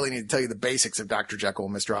don't think I really need to tell you the basics of Dr. Jekyll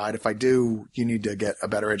and Mr. Hyde. If I do, you need to get a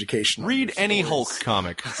better education. Read any Hulk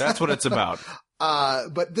comic. That's what it's about.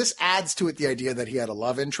 But this adds to it the idea that he had a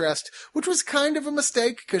love interest, which was kind of a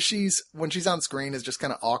mistake because when she's on screen, is just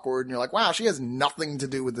kind of awkward. And you're like, wow, she has nothing to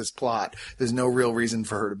do with this plot. There's no real reason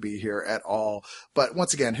for her to be here at all. But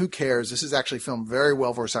once again, who cares? This is actually filmed very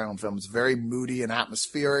well for a silent film. It's very moody and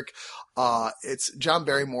atmospheric. John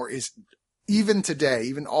Barrymore is, even today,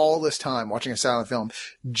 even all this time watching a silent film,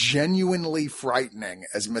 genuinely frightening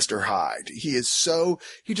as Mr. Hyde. He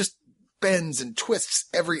just bends and twists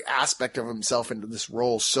every aspect of himself into this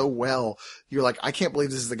role so well. You're like, I can't believe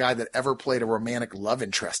this is the guy that ever played a romantic love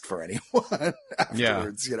interest for anyone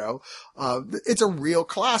afterwards, It's a real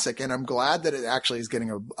classic, and I'm glad that it actually is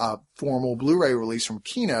getting a formal Blu-ray release from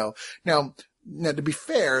Kino. Now, to be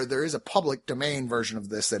fair, there is a public domain version of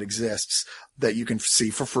this that exists, that you can see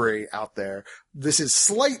for free out there. This is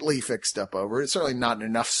slightly fixed up over. It's certainly not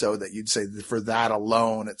enough so that you'd say that for that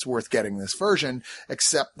alone, it's worth getting this version,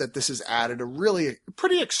 except that this has added a really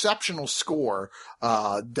pretty exceptional score,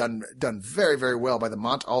 done very, very well by the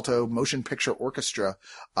Mont Alto Motion Picture Orchestra,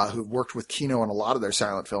 who worked with Kino on a lot of their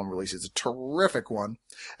silent film releases. A terrific one,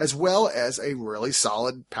 as well as a really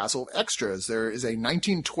solid passel of extras. There is a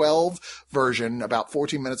 1912 version, about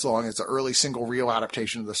 14 minutes long. It's an early single reel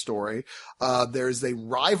adaptation of the story. There's a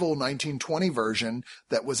rival 1920 version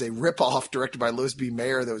that was a ripoff directed by Louis B.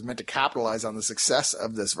 Mayer that was meant to capitalize on the success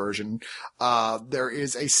of this version. There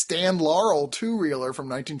is a Stan Laurel two-reeler from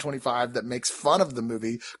 1925 that makes fun of the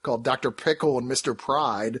movie called Dr. Pickle and Mr.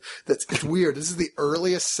 Pride. It's weird. This is the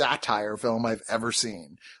earliest satire film I've ever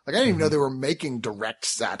seen. Like, I didn't even know they were making direct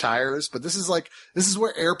satires, but this is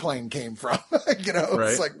where Airplane came from.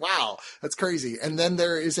 It's like, wow, that's crazy. And then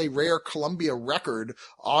there is a rare Columbia record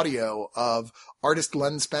audio of artist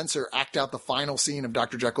Len Spencer act out the final scene of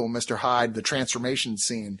Dr. Jekyll and Mr. Hyde, the transformation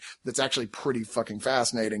scene. That's actually pretty fucking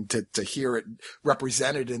fascinating to hear it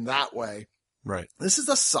represented in that way. Right. This is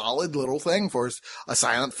a solid little thing for a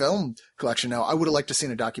silent film collection. Now, I would have liked to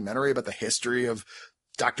seen a documentary about the history of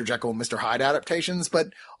Dr. Jekyll and Mr. Hyde adaptations, but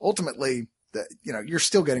ultimately, you're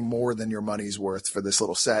still getting more than your money's worth for this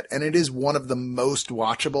little set. And it is one of the most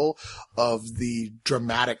watchable of the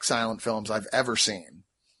dramatic silent films I've ever seen.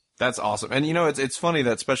 That's awesome. And it's funny,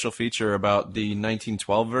 that special feature about the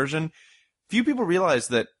 1912 version. Few people realize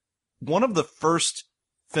that one of the first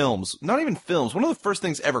films, not even films, one of the first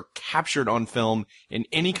things ever captured on film in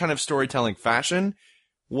any kind of storytelling fashion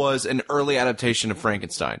was an early adaptation of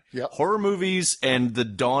Frankenstein. Yep. Horror movies and the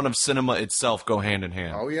dawn of cinema itself go hand in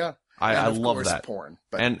hand. Oh, yeah. I love that. Porn,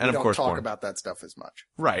 but and we of don't course talk porn. about that stuff as much.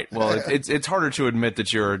 Right. Well, it's harder to admit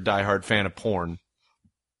that you're a diehard fan of porn,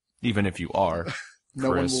 even if you are.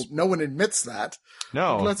 No one admits that.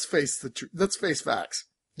 No. But let's face facts.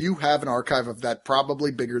 You have an archive of that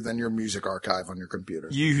probably bigger than your music archive on your computer.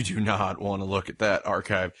 You do not want to look at that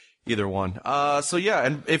archive, either one. So yeah,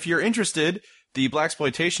 and if you're interested, the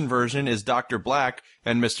blaxploitation version is Dr. Black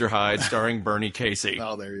and Mr. Hyde starring Bernie Casey.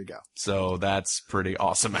 Oh, there you go. So that's pretty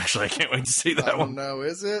awesome, actually. I can't wait to see that one. No,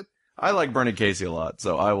 is it? I like Bernie Casey a lot,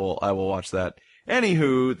 so I will watch that.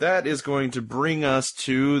 Anywho, that is going to bring us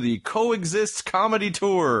to the Coexist Comedy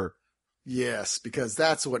Tour. Yes, because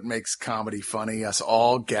that's what makes comedy funny, us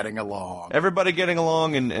all getting along. Everybody getting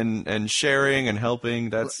along and sharing and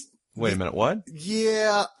helping. Wait a minute, what?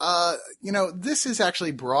 Yeah, this is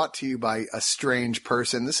actually brought to you by a strange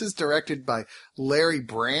person. This is directed by Larry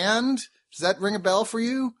Brand. Does that ring a bell for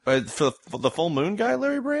you? For the Full Moon guy,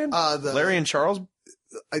 Larry Brand? Larry and Charles?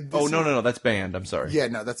 No, that's Band. I'm sorry. Yeah,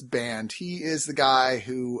 no, that's Band. He is the guy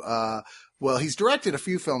who, he's directed a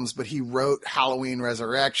few films, but he wrote Halloween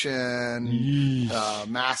Resurrection,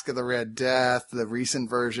 Mask of the Red Death, the recent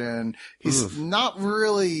version. He's not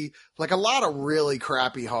really, like a lot of really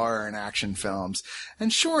crappy horror and action films.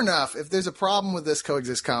 And sure enough, if there's a problem with this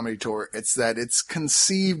Coexist Comedy Tour, it's that it's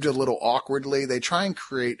conceived a little awkwardly. They try and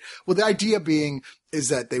create, the idea being is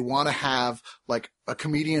that they want to have like a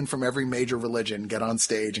comedian from every major religion get on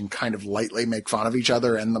stage and kind of lightly make fun of each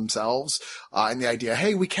other and themselves. And the idea,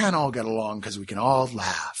 hey, we can all get along because we can all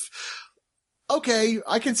laugh. Okay,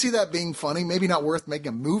 I can see that being funny. Maybe not worth making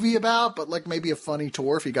a movie about, but like maybe a funny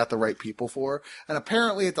tour if you got the right people for. And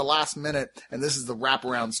apparently at the last minute, and this is the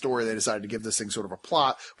wraparound story they decided to give this thing sort of a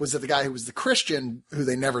plot, was that the guy who was the Christian, who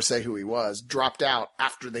they never say who he was, dropped out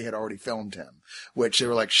after they had already filmed him. Which they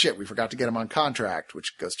were like, shit, we forgot to get him on contract,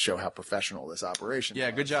 which goes to show how professional this operation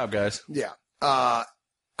was. Good job, guys. Yeah.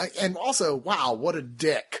 And also, wow, what a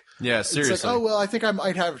dick. Yeah, seriously. It's like, I think I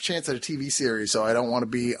might have a chance at a TV series, so I don't want to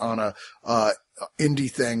be on a indie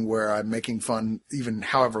thing where I'm making fun, even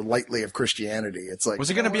however lightly, of Christianity. It's like, was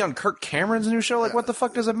he going to be on Kirk Cameron's new show? Like, what the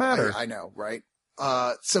fuck does it matter? I know, right?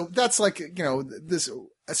 So that's like, this,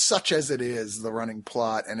 such as it is, the running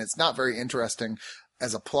plot, and it's not very interesting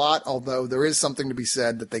as a plot, although there is something to be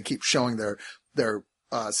said that they keep showing their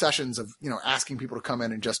sessions of, asking people to come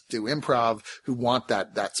in and just do improv who want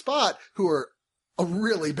that spot, who are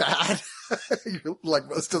really bad. Like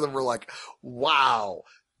most of them were like, wow,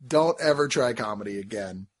 don't ever try comedy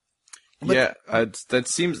again. But, this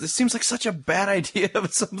seems like such a bad idea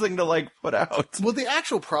of something to like put out. Well, the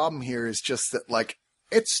actual problem here is just that like,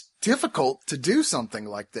 it's difficult to do something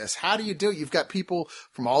like this. How do you do it? You've got people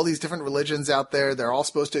from all these different religions out there. They're all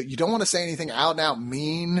supposed to, you don't want to say anything out and out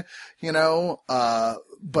mean,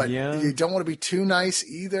 but you don't want to be too nice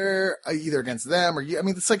either against them or you. I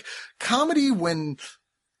mean, it's like comedy when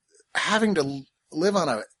having to live on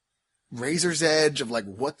a razor's edge of like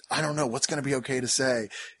I don't know what's going to be okay to say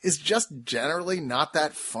is just generally not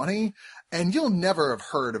that funny. And you'll never have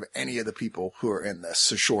heard of any of the people who are in this.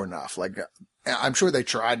 So sure enough, like I'm sure they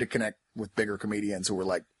tried to connect with bigger comedians who were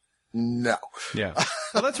like, no. Yeah.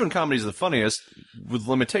 Well, that's when comedy's the funniest with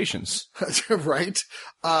limitations. Right.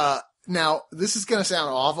 Now this is going to sound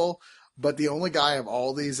awful, but the only guy of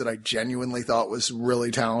all these that I genuinely thought was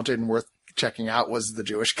really talented and worth checking out was the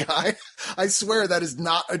Jewish guy. I swear that is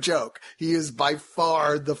not a joke. He is by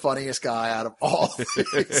far the funniest guy out of all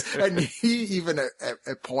these. And he even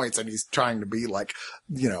at points, and he's trying to be like,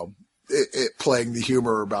 you know, playing the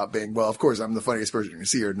humor about being, well, of course, I'm the funniest person you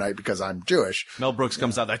see here tonight because I'm Jewish. Mel Brooks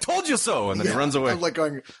comes out, I told you so, and then he runs away. I'm like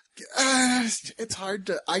going, it's hard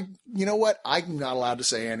to, you know what? I'm not allowed to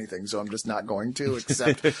say anything, so I'm just not going to,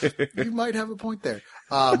 except you might have a point there.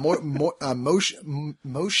 Moshe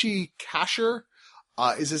Kasher,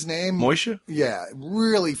 is his name. Moshe? Yeah.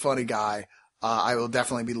 Really funny guy. I will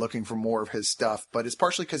definitely be looking for more of his stuff, but it's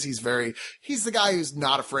partially because he's the guy who's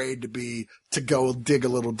not afraid to go dig a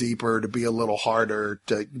little deeper, to be a little harder,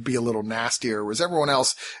 to be a little nastier, whereas everyone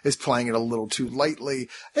else is playing it a little too lightly.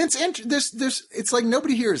 And it's like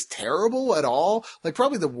nobody here is terrible at all. Like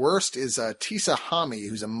probably the worst is, Tisa Hami,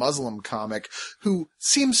 who's a Muslim comic who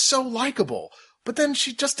seems so likable. But then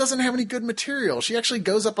she just doesn't have any good material. She actually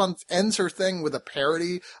ends her thing with a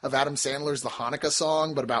parody of Adam Sandler's The Hanukkah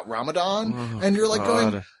song, but about Ramadan. And you're like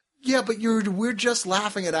going, yeah, but we're just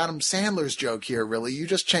laughing at Adam Sandler's joke here, really. You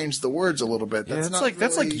just changed the words a little bit. That's like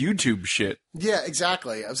YouTube shit. Yeah,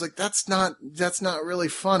 exactly. I was like, that's not really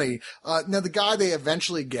funny. Now the guy they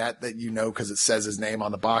eventually get that you know because it says his name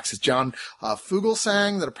on the box is John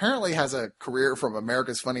Fugelsang, that apparently has a career from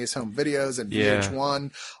America's Funniest Home Videos and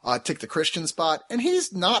VH1, Tick the Christian Spot, and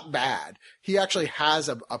he's not bad. He actually has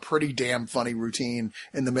a pretty damn funny routine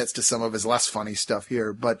in the midst of some of his less funny stuff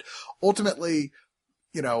here, but ultimately,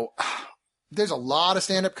 you know, there's a lot of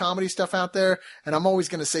stand-up comedy stuff out there, and I'm always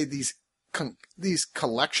going to say these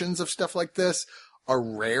collections of stuff like this are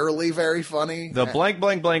rarely very funny. The blank,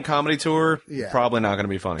 blank, blank comedy tour, probably not going to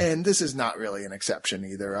be funny. And this is not really an exception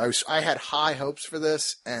either. I had high hopes for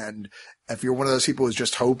this, and if you're one of those people who's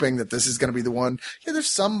just hoping that this is going to be the one, yeah, there's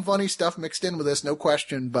some funny stuff mixed in with this, no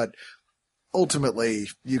question, but ultimately,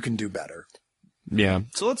 you can do better. Yeah.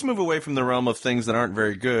 So let's move away from the realm of things that aren't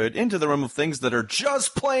very good into the realm of things that are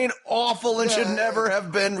just plain awful and should never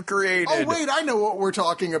have been created. Oh, wait, I know what we're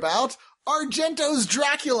talking about. Argento's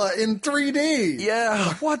Dracula in 3D.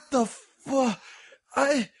 Yeah. What the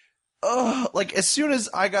like, as soon as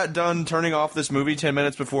I got done turning off this movie 10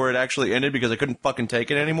 minutes before it actually ended because I couldn't fucking take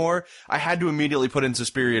it anymore, I had to immediately put in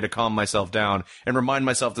Suspiria to calm myself down and remind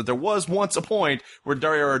myself that there was once a point where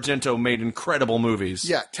Dario Argento made incredible movies.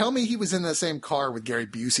 Yeah, tell me he was in the same car with Gary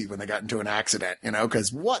Busey when they got into an accident, you know,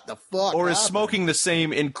 because what the fuck Or happened? is smoking the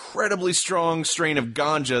same incredibly strong strain of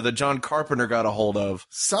ganja that John Carpenter got a hold of.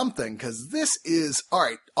 Something, because this is... All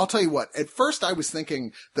right, I'll tell you what. At first I was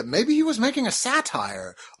thinking that maybe he was making a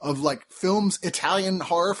satire of, like, Italian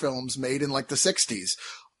horror films made in, like, the 60s.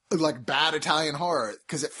 Like, bad Italian horror.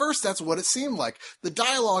 Because at first that's what it seemed like. The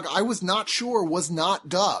dialogue, I was not sure was not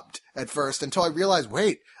dubbed at first until I realized,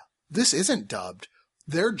 wait, this isn't dubbed.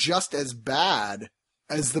 They're just as bad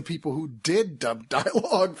as the people who did dub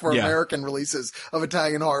dialogue for American releases of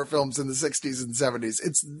Italian horror films in the 60s and 70s.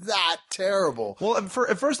 It's that terrible. Well, at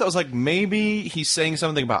first I was like, maybe he's saying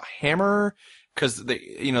something about Hammer, because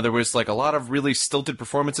there was like a lot of really stilted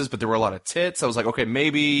performances, but there were a lot of tits. I was like, okay,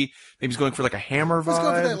 maybe he's going for like a Hammer vibe. He's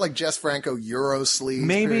going for that like Jess Franco Eurosleeve.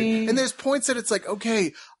 Maybe. Period. And there's points that it's like,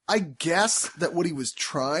 okay, I guess that what he was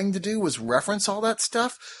trying to do was reference all that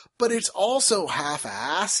stuff, but it's also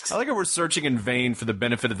half-assed. I like how we're searching in vain for the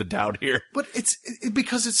benefit of the doubt here. But it's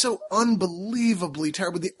because it's so unbelievably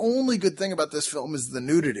terrible. The only good thing about this film is the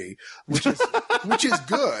nudity, which is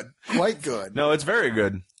good, quite good. No, it's very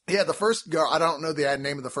good. Yeah, the first girl, I don't know the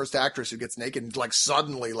name of the first actress who gets naked and like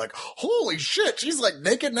suddenly like, holy shit, she's like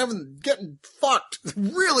naked and getting fucked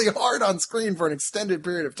really hard on screen for an extended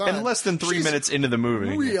period of time. And less than 3 minutes into the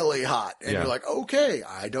movie. Really hot. And you're like, okay,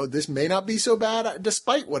 this may not be so bad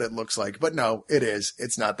despite what it looks like. But no, it is.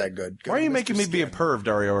 It's not that good. Why are you making me be a perv,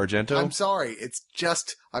 Dario Argento? I'm sorry. It's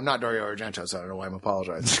just, I'm not Dario Argento, so I don't know why I'm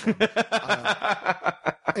apologizing.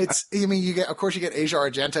 Of course you get Asia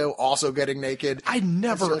Argento also getting naked. I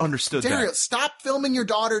never understood Dario, that. stop filming your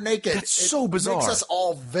daughter naked. That's so bizarre. It makes us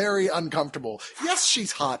all very uncomfortable. Yes,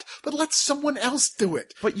 she's hot, but let someone else do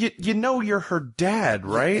it. But you know you're her dad,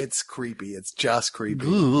 right? It's creepy. It's just creepy.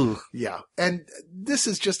 Ugh. Yeah. And this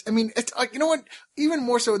is just, I mean, it's you know what? Even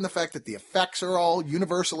more so in the fact that the effects are all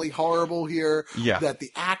universally horrible here. Yeah. That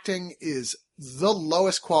the acting is the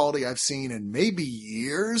lowest quality I've seen in maybe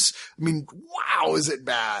years. I mean, wow, is it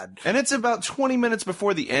bad? And it's about 20 minutes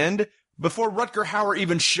before the end, before Rutger Hauer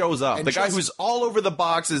even shows up. And the guy who's all over the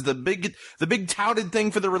box is the big touted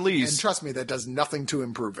thing for the release. And trust me, that does nothing to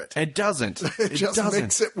improve it. It doesn't. It just doesn't.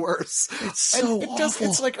 makes it worse. It's so awful.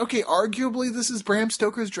 It's like, okay, arguably this is Bram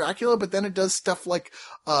Stoker's Dracula, but then it does stuff like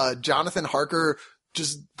Jonathan Harker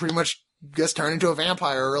just pretty much gets turned into a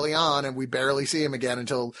vampire early on, and we barely see him again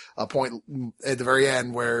until a point at the very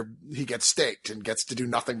end where he gets staked and gets to do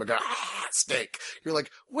nothing but go, stake. You're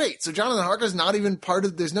like, wait, so Jonathan Harker's not even part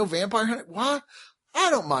of, there's no vampire hunter? What?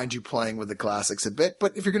 I don't mind you playing with the classics a bit,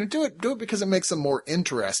 but if you're going to do it because it makes them more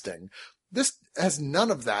interesting. This has none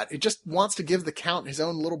of that. It just wants to give the Count his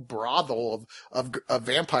own little brothel of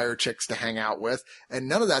vampire chicks to hang out with, and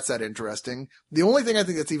none of that's that interesting. The only thing I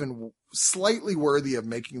think that's even slightly worthy of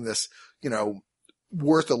making this, you know,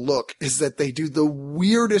 worth a look is that they do the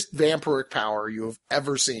weirdest vampiric power you have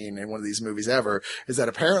ever seen in one of these movies ever, is that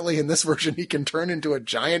apparently in this version he can turn into a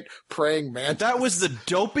giant praying mantis. That was the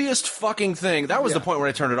dopiest fucking thing. That was the point where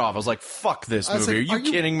I turned it off. I was like, fuck this movie. Like, Are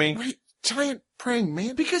you kidding me? Wait, giant praying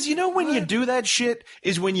mantis? Because you know when you do that shit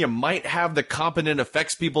is when you might have the competent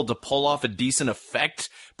effects people to pull off a decent effect.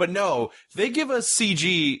 But no, they give us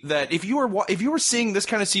CG that if you were seeing this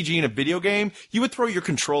kind of CG in a video game, you would throw your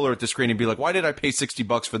controller at the screen and be like, why did I pay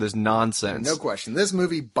 $60 for this nonsense? No question. This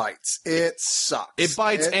movie bites. It sucks. It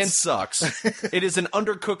bites and sucks. It is an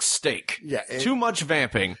undercooked steak. Yeah. Too much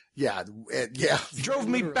vamping. Yeah. Drove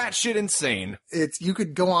me batshit insane. You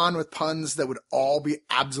could go on with puns that would all be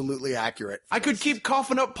absolutely accurate. I could keep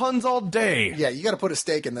coughing up puns all day. Yeah, you got to put a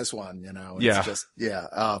stake in this one, you know.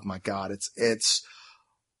 Oh my God.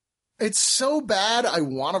 It's so bad I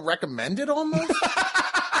want to recommend it almost.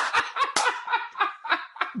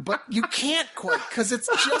 But you can't quite, because it's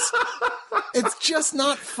just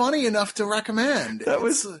not funny enough to recommend. That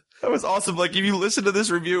was awesome. Like, if you listen to this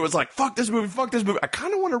review, it was like, fuck this movie. I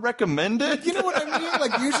kind of want to recommend it. You know what I mean?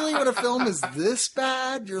 Like, usually when a film is this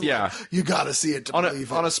bad, you're like, you gotta see it to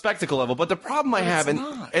believe it. On a spectacle level. But the problem I have, and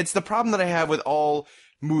it's the problem that I have with all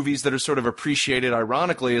movies that are sort of appreciated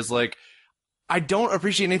ironically, is like, I don't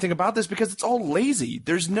appreciate anything about this because it's all lazy.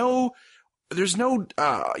 There's no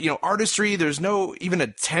artistry. There's no even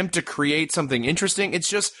attempt to create something interesting. It's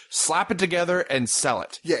just slap it together and sell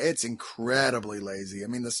it. Yeah, it's incredibly lazy. I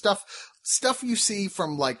mean, the stuff you see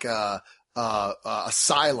from like,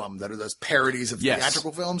 Asylum, that are those parodies of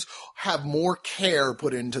theatrical films, have more care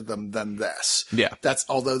put into them than this. Yeah.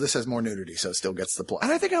 Although this has more nudity, so it still gets the plot.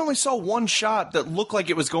 And I think I only saw one shot that looked like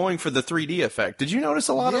it was going for the 3D effect. Did you notice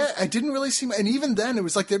a lot of? Yeah, I didn't really see, and even then it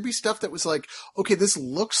was like, there'd be stuff that was like, okay, this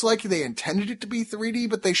looks like they intended it to be 3D,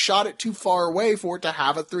 but they shot it too far away for it to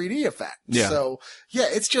have a 3D effect. Yeah. So, yeah,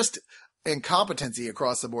 it's just incompetency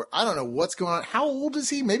across the board. I don't know what's going on. How old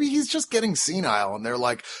is he? Maybe he's just getting senile and they're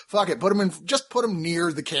like, fuck it, put him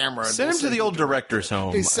near the camera. Send him to the old director's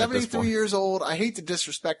home. He's 73 years old. I hate to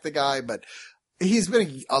disrespect the guy, but he's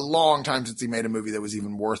been a long time since he made a movie that was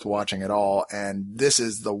even worth watching at all. And this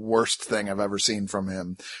is the worst thing I've ever seen from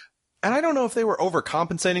him. And I don't know if they were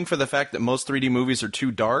overcompensating for the fact that most 3D movies are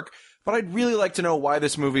too dark, but I'd really like to know why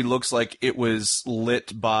this movie looks like it was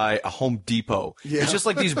lit by a Home Depot. Yeah. It's just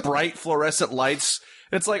like these bright fluorescent lights.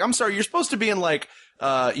 It's like, I'm sorry, you're supposed to be in like,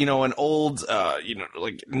 an old,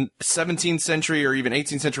 like 17th century or even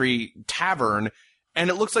 18th century tavern, and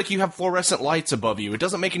it looks like you have fluorescent lights above you. It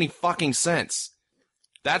doesn't make any fucking sense.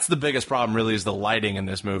 That's the biggest problem, really, is the lighting in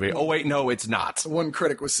this movie. Oh, wait, no, it's not. One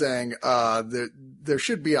critic was saying there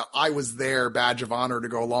should be a I was there badge of honor to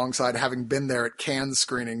go alongside having been there at Cannes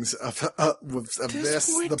screenings of this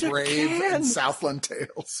The Brave, and Southland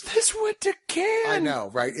Tales. This went to Cannes. I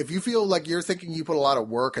know, right? If you feel like you're thinking you put a lot of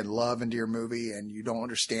work and love into your movie and you don't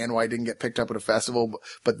understand why it didn't get picked up at a festival,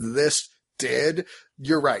 but this did,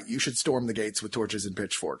 you're right. You should storm the gates with torches and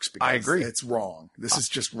pitchforks. Because I agree. It's wrong. This is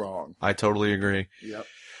just wrong. I totally agree. Yep.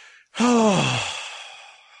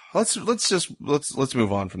 Let's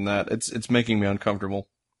move on from that. It's making me uncomfortable.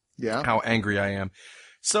 Yeah. How angry I am.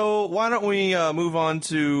 So why don't we move on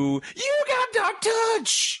to You Got Dark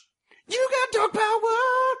Touch. You got dark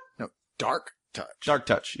power. No, dark Touch. Dark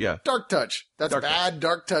Touch, yeah. Dark Touch. That's Dark bad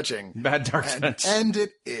dark touching. Bad Dark Touch. And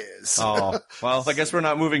it is. Oh, well, I guess we're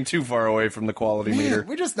not moving too far away from the quality meter. Man,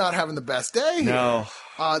 we're just not having the best day here. No.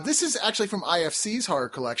 This is actually from IFC's horror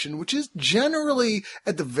collection, which is generally,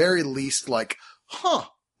 at the very least, like, huh.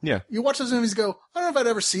 Yeah. You watch those movies and go, I don't know if I'd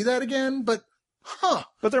ever see that again, but huh.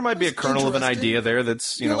 But there might be a That's kernel of an interesting. idea there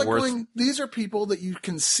that's, You're like worth... going, these are people that you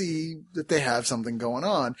can see that they have something going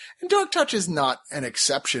on. And Dark Touch is not an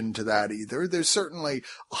exception to that either. There's certainly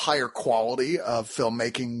a higher quality of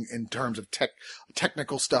filmmaking in terms of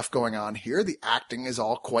technical stuff going on here. The acting is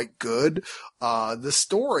all quite good. The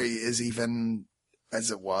story is even, as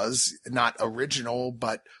it was, not original,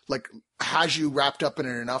 but like has you wrapped up in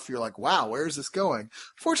it enough, you're like, wow, where is this going?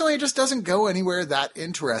 Fortunately, it just doesn't go anywhere that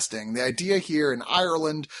interesting. The idea here in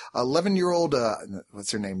Ireland, 11-year-old,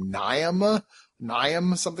 what's her name?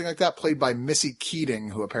 Niam, something like that, played by Missy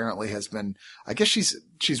Keating, who apparently has been, I guess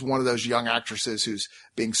she's one of those young actresses who's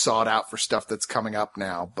being sought out for stuff that's coming up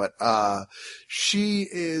now. But,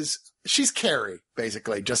 she's Carrie,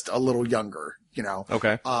 basically, just a little younger.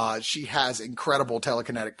 Okay. She has incredible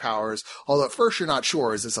telekinetic powers. Although at first you're not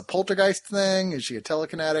sure, is this a poltergeist thing? Is she a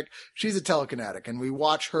telekinetic? She's a telekinetic. And we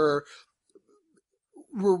watch her.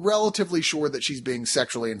 We're relatively sure that she's being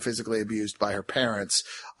sexually and physically abused by her parents.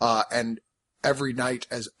 And every night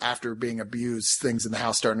after being abused, things in the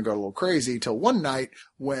house starting to go a little crazy till one night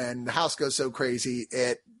when the house goes so crazy,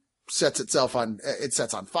 it sets on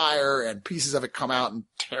fire and pieces of it come out and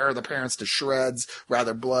tear the parents to shreds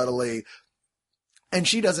rather bloodily. And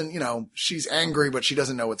she doesn't, she's angry, but she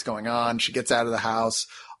doesn't know what's going on. She gets out of the house,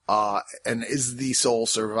 and is the sole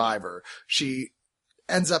survivor. She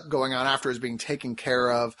ends up going on after is being taken care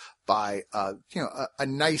of by, a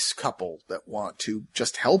nice couple that want to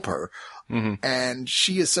just help her. Mm-hmm. And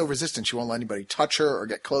she is so resistant. She won't let anybody touch her or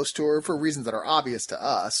get close to her for reasons that are obvious to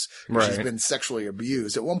us. Right. She's been sexually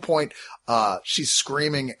abused. At one point, she's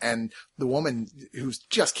screaming and the woman who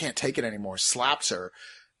just can't take it anymore slaps her.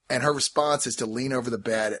 And her response is to lean over the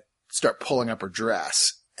bed, start pulling up her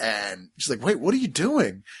dress. And she's like, wait, what are you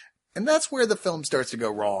doing? And that's where the film starts to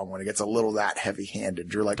go wrong, when it gets a little that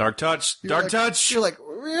heavy-handed. You're like, Dark Touch. You're like,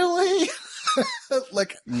 really?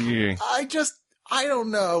 Like, yeah. I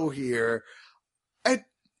don't know here.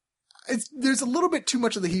 There's a little bit too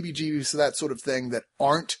much of the heebie-jeebies to that sort of thing that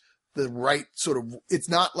aren't the right sort of, it's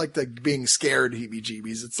not like the being scared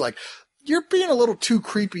heebie-jeebies. It's like, you're being a little too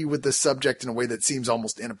creepy with this subject in a way that seems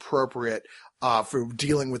almost inappropriate, for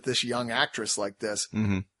dealing with this young actress like this.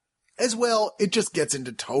 Mm-hmm. As well, it just gets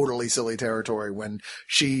into totally silly territory when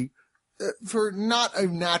she, for not a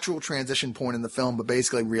natural transition point in the film, but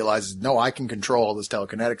basically realizes, no, I can control all this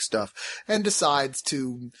telekinetic stuff, and decides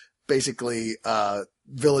to basically,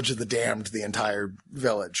 Village of the Damned the entire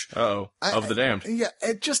village. Of the Damned. Yeah,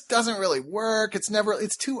 it just doesn't really work.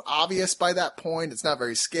 It's too obvious by that point. It's not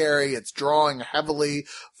very scary. It's drawing heavily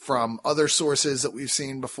from other sources that we've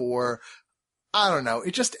seen before. I don't know.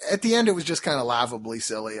 At the end, it was just kind of laughably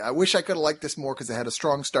silly. I wish I could have liked this more because it had a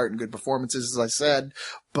strong start and good performances, as I said.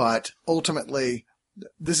 But ultimately,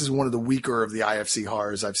 this is one of the weaker of the IFC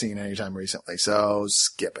horrors I've seen anytime recently. So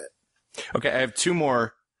skip it. Okay, I have two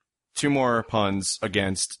more puns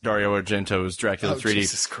against Dario Argento's Dracula 3D.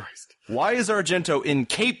 Jesus Christ. Why is Argento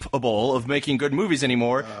incapable of making good movies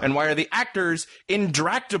anymore? And why are the actors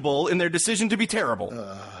intractable in their decision to be terrible?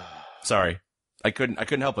 Sorry. I couldn't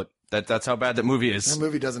help it. That's how bad that movie is. That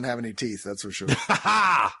movie doesn't have any teeth, that's for sure.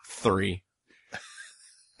 Ha! 3.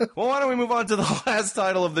 Well, why don't we move on to the last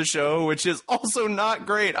title of the show, which is also not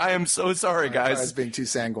great. I am so sorry, guys. I was being too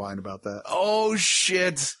sanguine about that. Oh,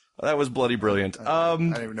 shit. That was bloody brilliant. I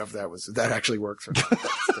don't even know if that actually works or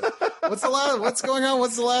not. What's going on?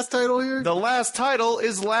 What's the last title here? The last title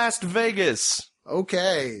is Last Vegas.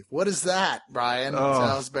 Okay. What is that, Brian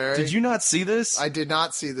Salisbury? Did you not see this? I did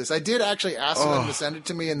not see this. I did actually ask them to send it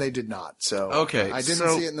to me, and they did not. So okay, I didn't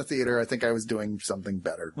see it in the theater. I think I was doing something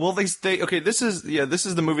better. Well, this is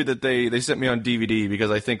the movie that they sent me on DVD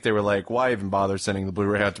because I think they were like, why even bother sending the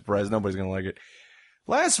Blu-ray out to press? Nobody's gonna like it.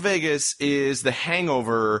 Las Vegas is the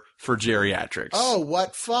Hangover for geriatrics. Oh,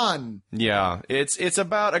 what fun. Yeah. It's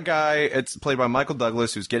about a guy, it's played by Michael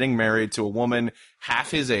Douglas, who's getting married to a woman half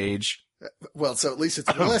his age. Well, so at least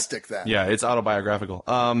it's realistic then. Yeah, it's autobiographical.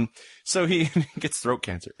 So he gets throat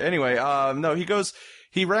cancer. Anyway,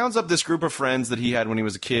 he rounds up this group of friends that he had when he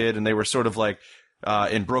was a kid, and they were sort of like,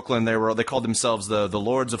 in Brooklyn, they called themselves the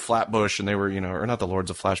Lords of Flatbush, and they were, or not the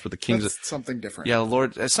Lords of Flash, but the Kings of something different.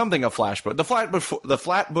 Yeah, something of Flash, but the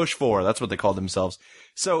Flatbush 4, that's what they called themselves.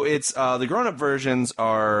 So it's, the grown-up versions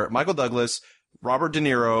are Michael Douglas, Robert De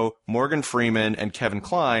Niro, Morgan Freeman, and Kevin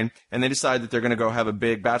Kline, and they decide that they're going to go have a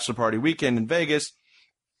big bachelor party weekend in Vegas,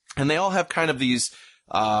 and they all have kind of these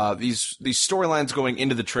storylines going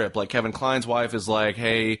into the trip. Like Kevin Kline's wife is like,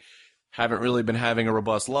 hey, haven't really been having a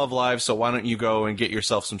robust love life, so why don't you go and get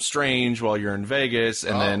yourself some Strange while you're in Vegas,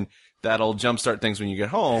 and then that'll jumpstart things when you get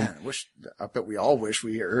home. Man, I bet we all wish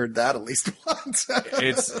we heard that at least once.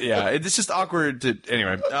 It's just awkward to,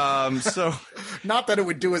 anyway. So not that it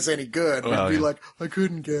would do us any good. We'd be like, I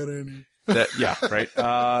couldn't get any. Right.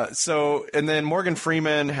 So, and then Morgan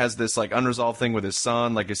Freeman has this like unresolved thing with his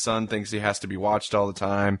son. Like his son thinks he has to be watched all the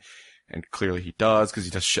time. And clearly he does because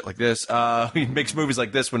he does shit like this. He makes movies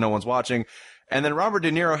like this when no one's watching. And then Robert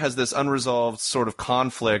De Niro has this unresolved sort of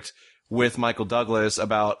conflict with Michael Douglas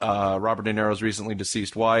about Robert De Niro's recently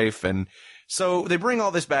deceased wife. And so they bring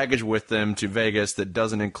all this baggage with them to Vegas that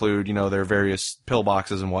doesn't include, their various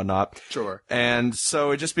pillboxes and whatnot. Sure. And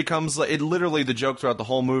so it just becomes like, literally the joke throughout the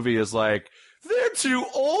whole movie is like, they're too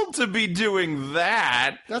old to be doing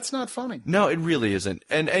that. That's not funny. No, it really isn't.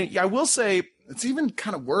 And I will say, it's even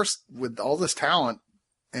kind of worse with all this talent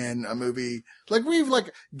in a movie. Like we've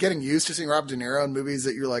getting used to seeing Robert De Niro in movies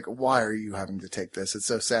that you're like, why are you having to take this? It's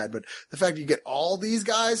so sad. But the fact you get all these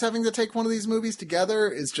guys having to take one of these movies together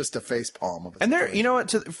is just a facepalm of it. And they're, you know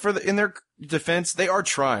what, in their defense, they are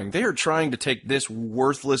trying. They are trying to take this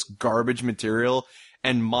worthless garbage material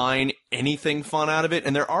and mine anything fun out of it.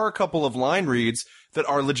 And there are a couple of line reads that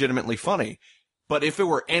are legitimately funny. But if it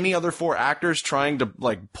were any other four actors trying to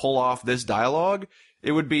pull off this dialogue,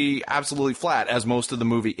 it would be absolutely flat, as most of the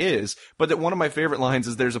movie is. But that one of my favorite lines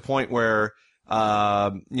is there's a point where,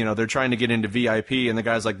 they're trying to get into VIP and the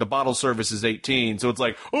guy's like, the bottle service is $18. So it's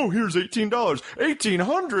like, oh, here's $18,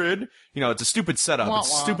 $1,800. It's a stupid setup.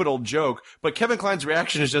 It's a stupid old joke. But Kevin Kline's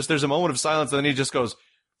reaction is just, there's a moment of silence and then he just goes,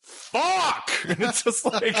 fuck! And it's just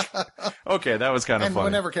like, okay, that was kind of funny. And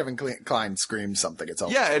whenever Kevin Kline screams something, it's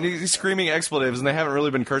always and he's screaming expletives, and they haven't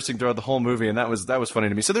really been cursing throughout the whole movie, and that was funny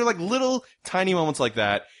to me. So they're like little tiny moments like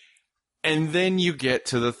that, and then you get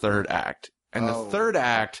to the third act, and the third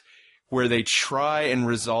act, where they try and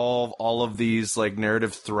resolve all of these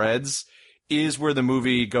narrative threads, is where the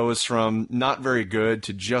movie goes from not very good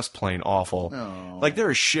to just plain awful. Oh.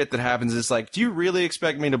 There is shit that happens. It's like, do you really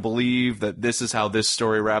expect me to believe that this is how this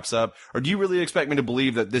story wraps up? Or do you really expect me to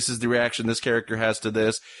believe that this is the reaction this character has to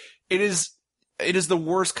this? It is the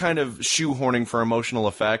worst kind of shoehorning for emotional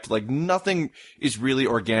effect. Nothing is really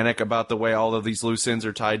organic about the way all of these loose ends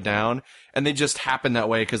are tied down. And they just happen that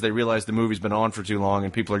way because they realize the movie's been on for too long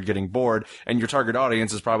and people are getting bored. And your target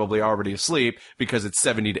audience is probably already asleep because it's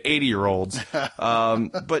 70 to 80-year-olds.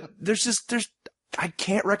 But I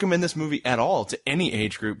can't recommend this movie at all to any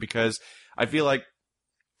age group because I feel like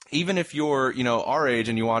even if you're, our age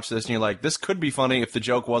and you watch this and you're like, this could be funny if the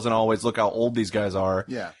joke wasn't always, look how old these guys are.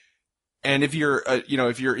 Yeah. And if you're,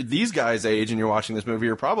 if you're these guys' age and you're watching this movie,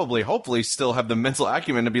 you're probably, hopefully, still have the mental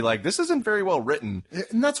acumen to be like, this isn't very well written.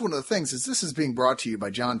 And that's one of the things is this is being brought to you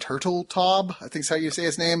by John Turteltaub. I think is how you say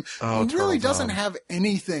his name. Oh, he really doesn't have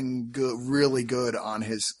anything really good on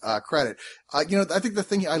his credit. I think the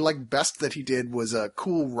thing I like best that he did was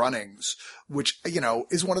Cool Runnings, which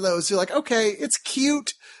is one of those. You're like, okay, it's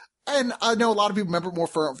cute, and I know a lot of people remember it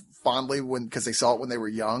more fondly because they saw it when they were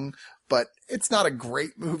young. But it's not a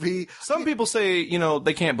great movie. Some people say,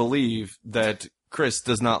 they can't believe that Chris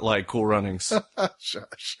does not like Cool Runnings.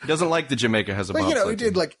 Shush. He doesn't like the Jamaica Has a Bobsled. But, he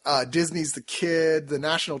did Disney's The Kid, the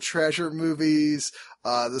National Treasure movies,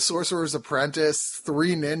 The Sorcerer's Apprentice,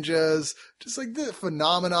 Three Ninjas, just the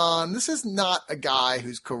phenomenon. This is not a guy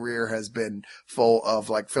whose career has been full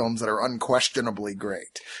of films that are unquestionably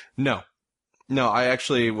great. No, I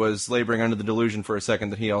actually was laboring under the delusion for a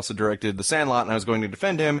second that he also directed The Sandlot, and I was going to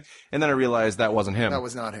defend him, and then I realized that wasn't him. That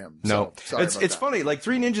was not him. No. So, it's funny.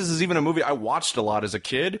 Three Ninjas is even a movie I watched a lot as a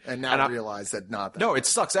kid. And now I realize that not that. No, it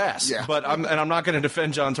sucks ass. Yeah. But I'm not going to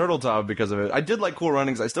defend John Turteltaub because of it. I did like Cool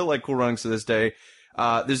Runnings. I still like Cool Runnings to this day.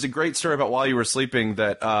 There's a great story about While You Were Sleeping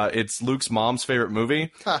that it's Luke's mom's favorite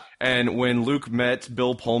movie. And when Luke met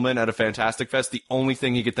Bill Pullman at a Fantastic Fest, the only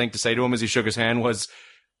thing he could think to say to him as he shook his hand was,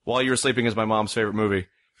 While You Were Sleeping is my mom's favorite movie.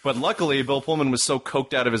 But luckily, Bill Pullman was so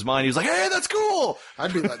coked out of his mind, he was like, hey, that's cool!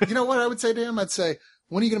 I'd be like, you know what I would say to him? I'd say,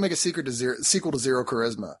 when are you going to make a sequel to Zero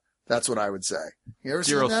Charisma? That's what I would say. You ever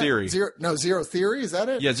Zero seen that? Theory. Zero Theory? Is that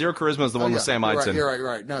it? Yeah, Zero Charisma is the one with Sam Eidson. You're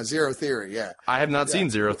right. No, Zero Theory, yeah. I have not seen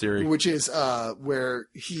Zero Theory. Which is where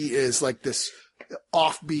he is this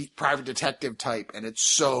offbeat private detective type, and it's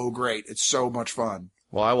so great. It's so much fun.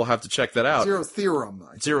 Well, I will have to check that out. Zero Theorem.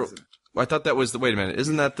 I thought that was wait a minute.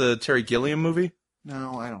 Isn't that the Terry Gilliam movie?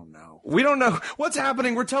 No, I don't know. We don't know what's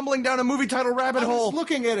happening. We're tumbling down a movie title rabbit I hole. was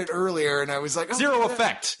looking at it earlier, and I was like, oh, Zero yeah.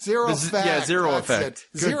 Effect. Zero Effect. Yeah, Zero That's Effect.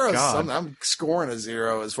 it. Good Zero. God. I'm scoring a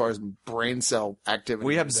 0 as far as brain cell activity.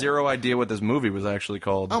 We have zero idea what this movie was actually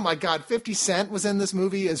called. Oh my God, 50 Cent was in this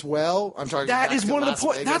movie as well. I'm talking. That back is to one of the Las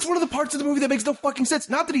points. Vegas. That's one of the parts of the movie that makes no fucking sense.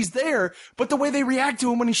 Not that he's there, but the way they react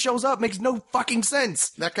to him when he shows up makes no fucking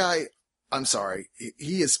sense. That guy. I'm sorry.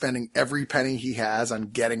 He is spending every penny he has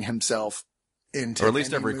on getting himself into, Or at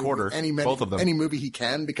least any every movie, quarter, both of them. any movie he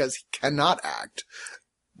can, because he cannot act.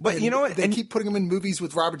 But And you know what? They And keep putting him in movies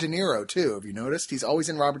with Robert De Niro too. Have you noticed? He's always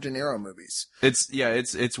in Robert De Niro movies.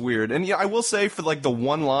 it's weird. And yeah, I will say for like the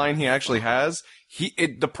one line he actually has,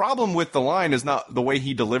 the problem with the line is not the way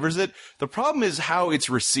he delivers it. The problem is how it's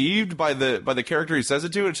received by the character he says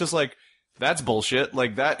it to. It's just like, that's bullshit.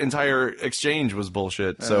 Like that entire exchange was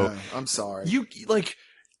bullshit. So I'm sorry.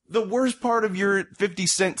 The worst part of your 50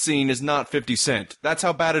 Cent scene is not 50 Cent. That's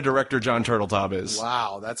how bad a director John Turteltaub is.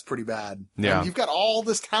 Wow, that's pretty bad. Yeah. And you've got all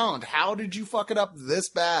this talent. How did you fuck it up this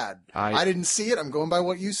bad? I didn't see it. I'm going by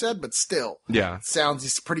what you said, but still. Yeah. It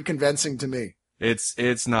sounds pretty convincing to me.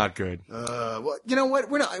 It's not good. Well, you know what?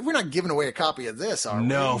 We're not giving away a copy of this, are we?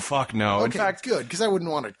 No, fuck no. Okay, In fact, good, because I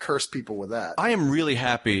wouldn't want to curse people with that. I am really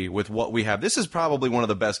happy with what we have. This is probably one of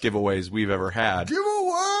the best giveaways we've ever had.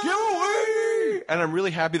 Giveaway! And I'm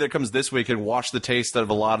really happy that it comes this week and wash the taste of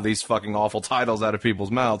a lot of these fucking awful titles out of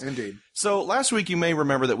people's mouths. Indeed. So last week you may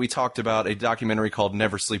remember that we talked about a documentary called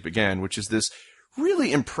Never Sleep Again, which is this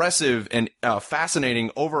really impressive and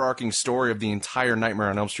fascinating overarching story of the entire Nightmare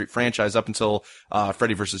on Elm Street franchise up until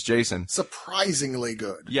Freddy vs. Jason. Surprisingly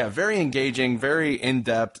good. Yeah, very engaging, very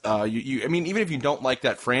in-depth. I mean, even if you don't like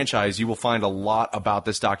that franchise, you will find a lot about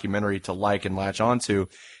this documentary to like and latch onto.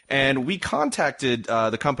 And we contacted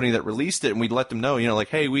the company that released it, and we let them know, like,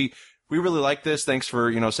 hey, we really like this. Thanks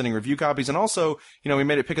for, sending review copies. And also, we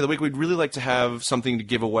made it pick of the week. We'd really like to have something to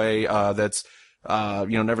give away that's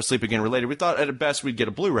Never Sleep Again related. We thought at best we'd get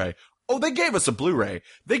a Blu-ray. Oh, they gave us a Blu-ray.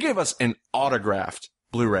 They gave us an autographed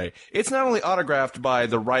Blu-ray. It's not only autographed by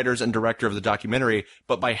the writers and director of the documentary,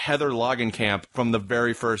 but by Heather Langenkamp from the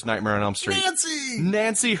very first Nightmare on Elm Street.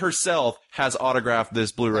 Nancy herself has autographed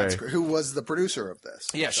this Blu-ray. That's great. Who was the producer of this?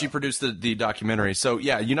 Yeah, she produced the documentary. So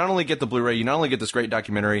yeah, you not only get the Blu-ray, you not only get this great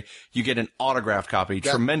documentary, you get an autographed copy.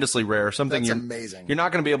 Tremendously rare. Something that's amazing. You're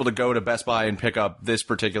not going to be able to go to Best Buy and pick up this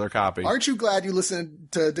particular copy. Aren't you glad you listened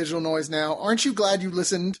to Digital Noise now? Aren't you glad you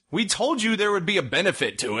listened? We told you there would be a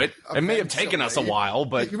benefit to it. It may have taken us a while,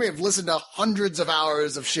 but you may have listened to hundreds of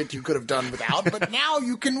hours of shit you could have done without, but now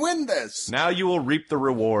you can win this. Now you will reap the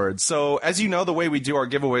rewards. So as you know, the way we do our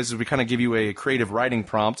giveaways is we kind of give you a creative writing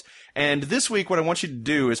prompt. And this week, what I want you to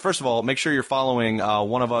do is, first of all, make sure you're following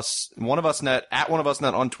One of Us Net at One of Us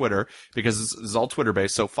Net on Twitter, because this is all Twitter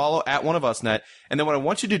based. So follow at One of Us Net. And then what I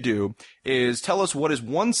want you to do is tell us what is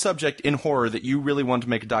one subject in horror that you really want to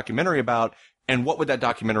make a documentary about, and what would that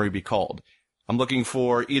documentary be called? I'm looking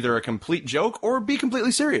for either a complete joke or be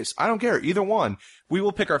completely serious. I don't care. Either one. We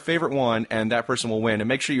will pick our favorite one, and that person will win. And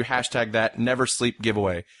make sure you hashtag that Never Sleep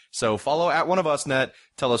Giveaway. So follow at One of Us Net.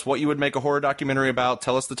 Tell us what you would make a horror documentary about.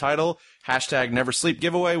 Tell us the title. Hashtag Never Sleep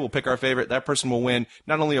Giveaway. We'll pick our favorite. That person will win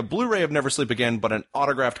not only a Blu-ray of Never Sleep Again, but an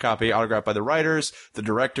autographed copy, autographed by the writers, the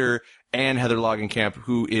director, and Heather Langenkamp,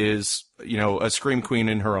 who is, a scream queen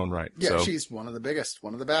in her own right. Yeah, so she's one of the biggest,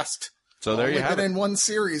 one of the best. So there you have it. Only been in one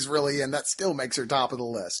series, really, and that still makes her top of the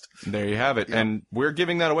list. There you have it. Yeah. And we're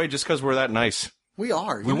giving that away just because we're that nice. We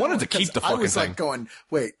are. We wanted to keep the fucking thing. I was like going,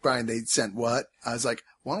 wait, Brian, they sent what? I was like,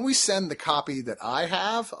 why don't we send the copy that I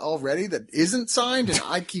have already that isn't signed, and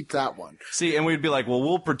I keep that one. See, and we'd be like, well,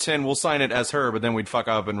 we'll pretend we'll sign it as her, but then we'd fuck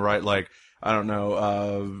up and write like, I don't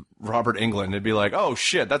know, Robert Englund. It'd be like, oh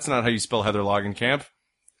shit, that's not how you spell Heather Langenkamp.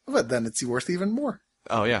 But then it's worth even more.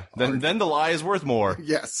 Oh yeah. Then the lie is worth more.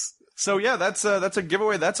 Yes. So yeah, that's a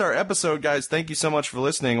giveaway. That's our episode, guys. Thank you so much for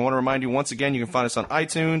listening. I want to remind you once again, you can find us on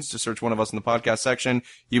iTunes. Just search One of Us in the podcast section.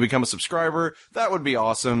 You become a subscriber. That would be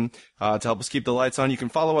awesome. To help us keep the lights on, you can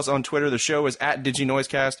follow us on Twitter. The show is at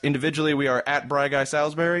DigiNoisecast. Individually, we are at Bry Guy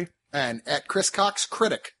Salisbury. And at Chris Cox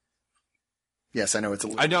Critic. Yes, I know it's a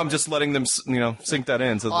little... I know, I'm just letting them, sink that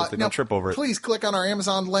in so that they don't trip over it. Please click on our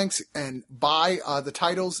Amazon links and buy the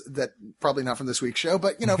titles that, probably not from this week's show,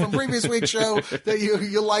 but, from previous week's show that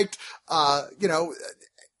you liked,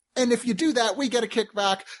 and if you do that, we get a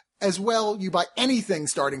kickback as well. You buy anything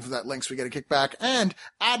starting from that links, we get a kickback. And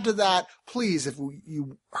add to that, please, if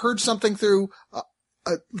you heard something through,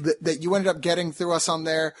 that you ended up getting through us on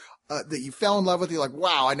there, that you fell in love with, you're like,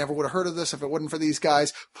 wow, I never would have heard of this if it wasn't for these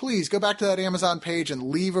guys. Please go back to that Amazon page and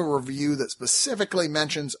leave a review that specifically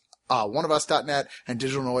mentions oneofus.net and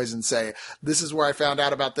Digital Noise and say, this is where I found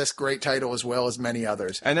out about this great title as well as many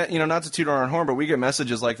others. And that, not to toot our own horn, but we get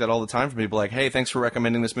messages like that all the time from people like, hey, thanks for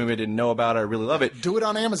recommending this movie. I didn't know about it. I really love it. Do it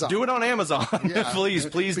on Amazon. Do it on Amazon. Yeah.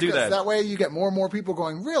 Please do that. That way you get more and more people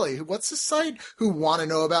going, really? What's the site? Who want to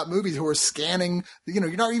know about movies, who are scanning,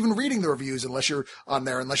 you're not even reading the reviews unless you're on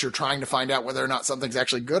there, unless you're trying to find out whether or not something's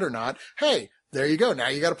actually good or not. Hey, there you go. Now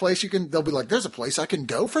you got a place they'll be like, there's a place I can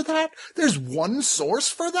go for that? There's one source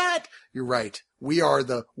for that? You're right. We are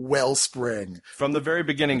the wellspring. From the very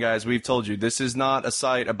beginning, guys, we've told you, this is not a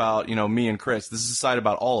site about, me and Chris. This is a site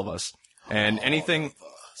about all of us. And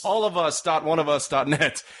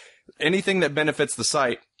allofus.oneofus.net, anything that benefits the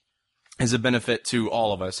site is a benefit to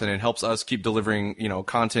all of us, and it helps us keep delivering,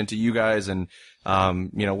 content to you guys. And,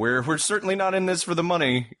 we're certainly not in this for the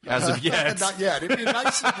money as of yet. Not yet. It'd be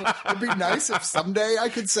nice if someday I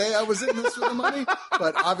could say I was in this for the money,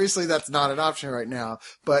 but obviously that's not an option right now.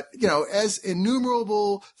 But, as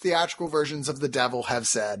innumerable theatrical versions of The Devil have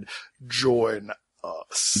said, join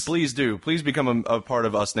us. Please do. Please become a part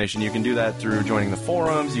of Us Nation. You can do that through joining the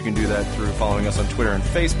forums. You can do that through following us on Twitter and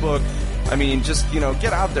Facebook. I mean, just,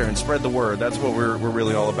 get out there and spread the word. That's what we're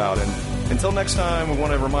really all about. And until next time, we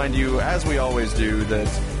want to remind you, as we always do, that,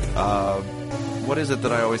 what is it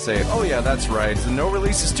that I always say? Oh, yeah, that's right. No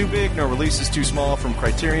release is too big, no release is too small. From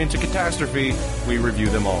Criterion to Catastrophe, we review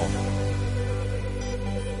them all.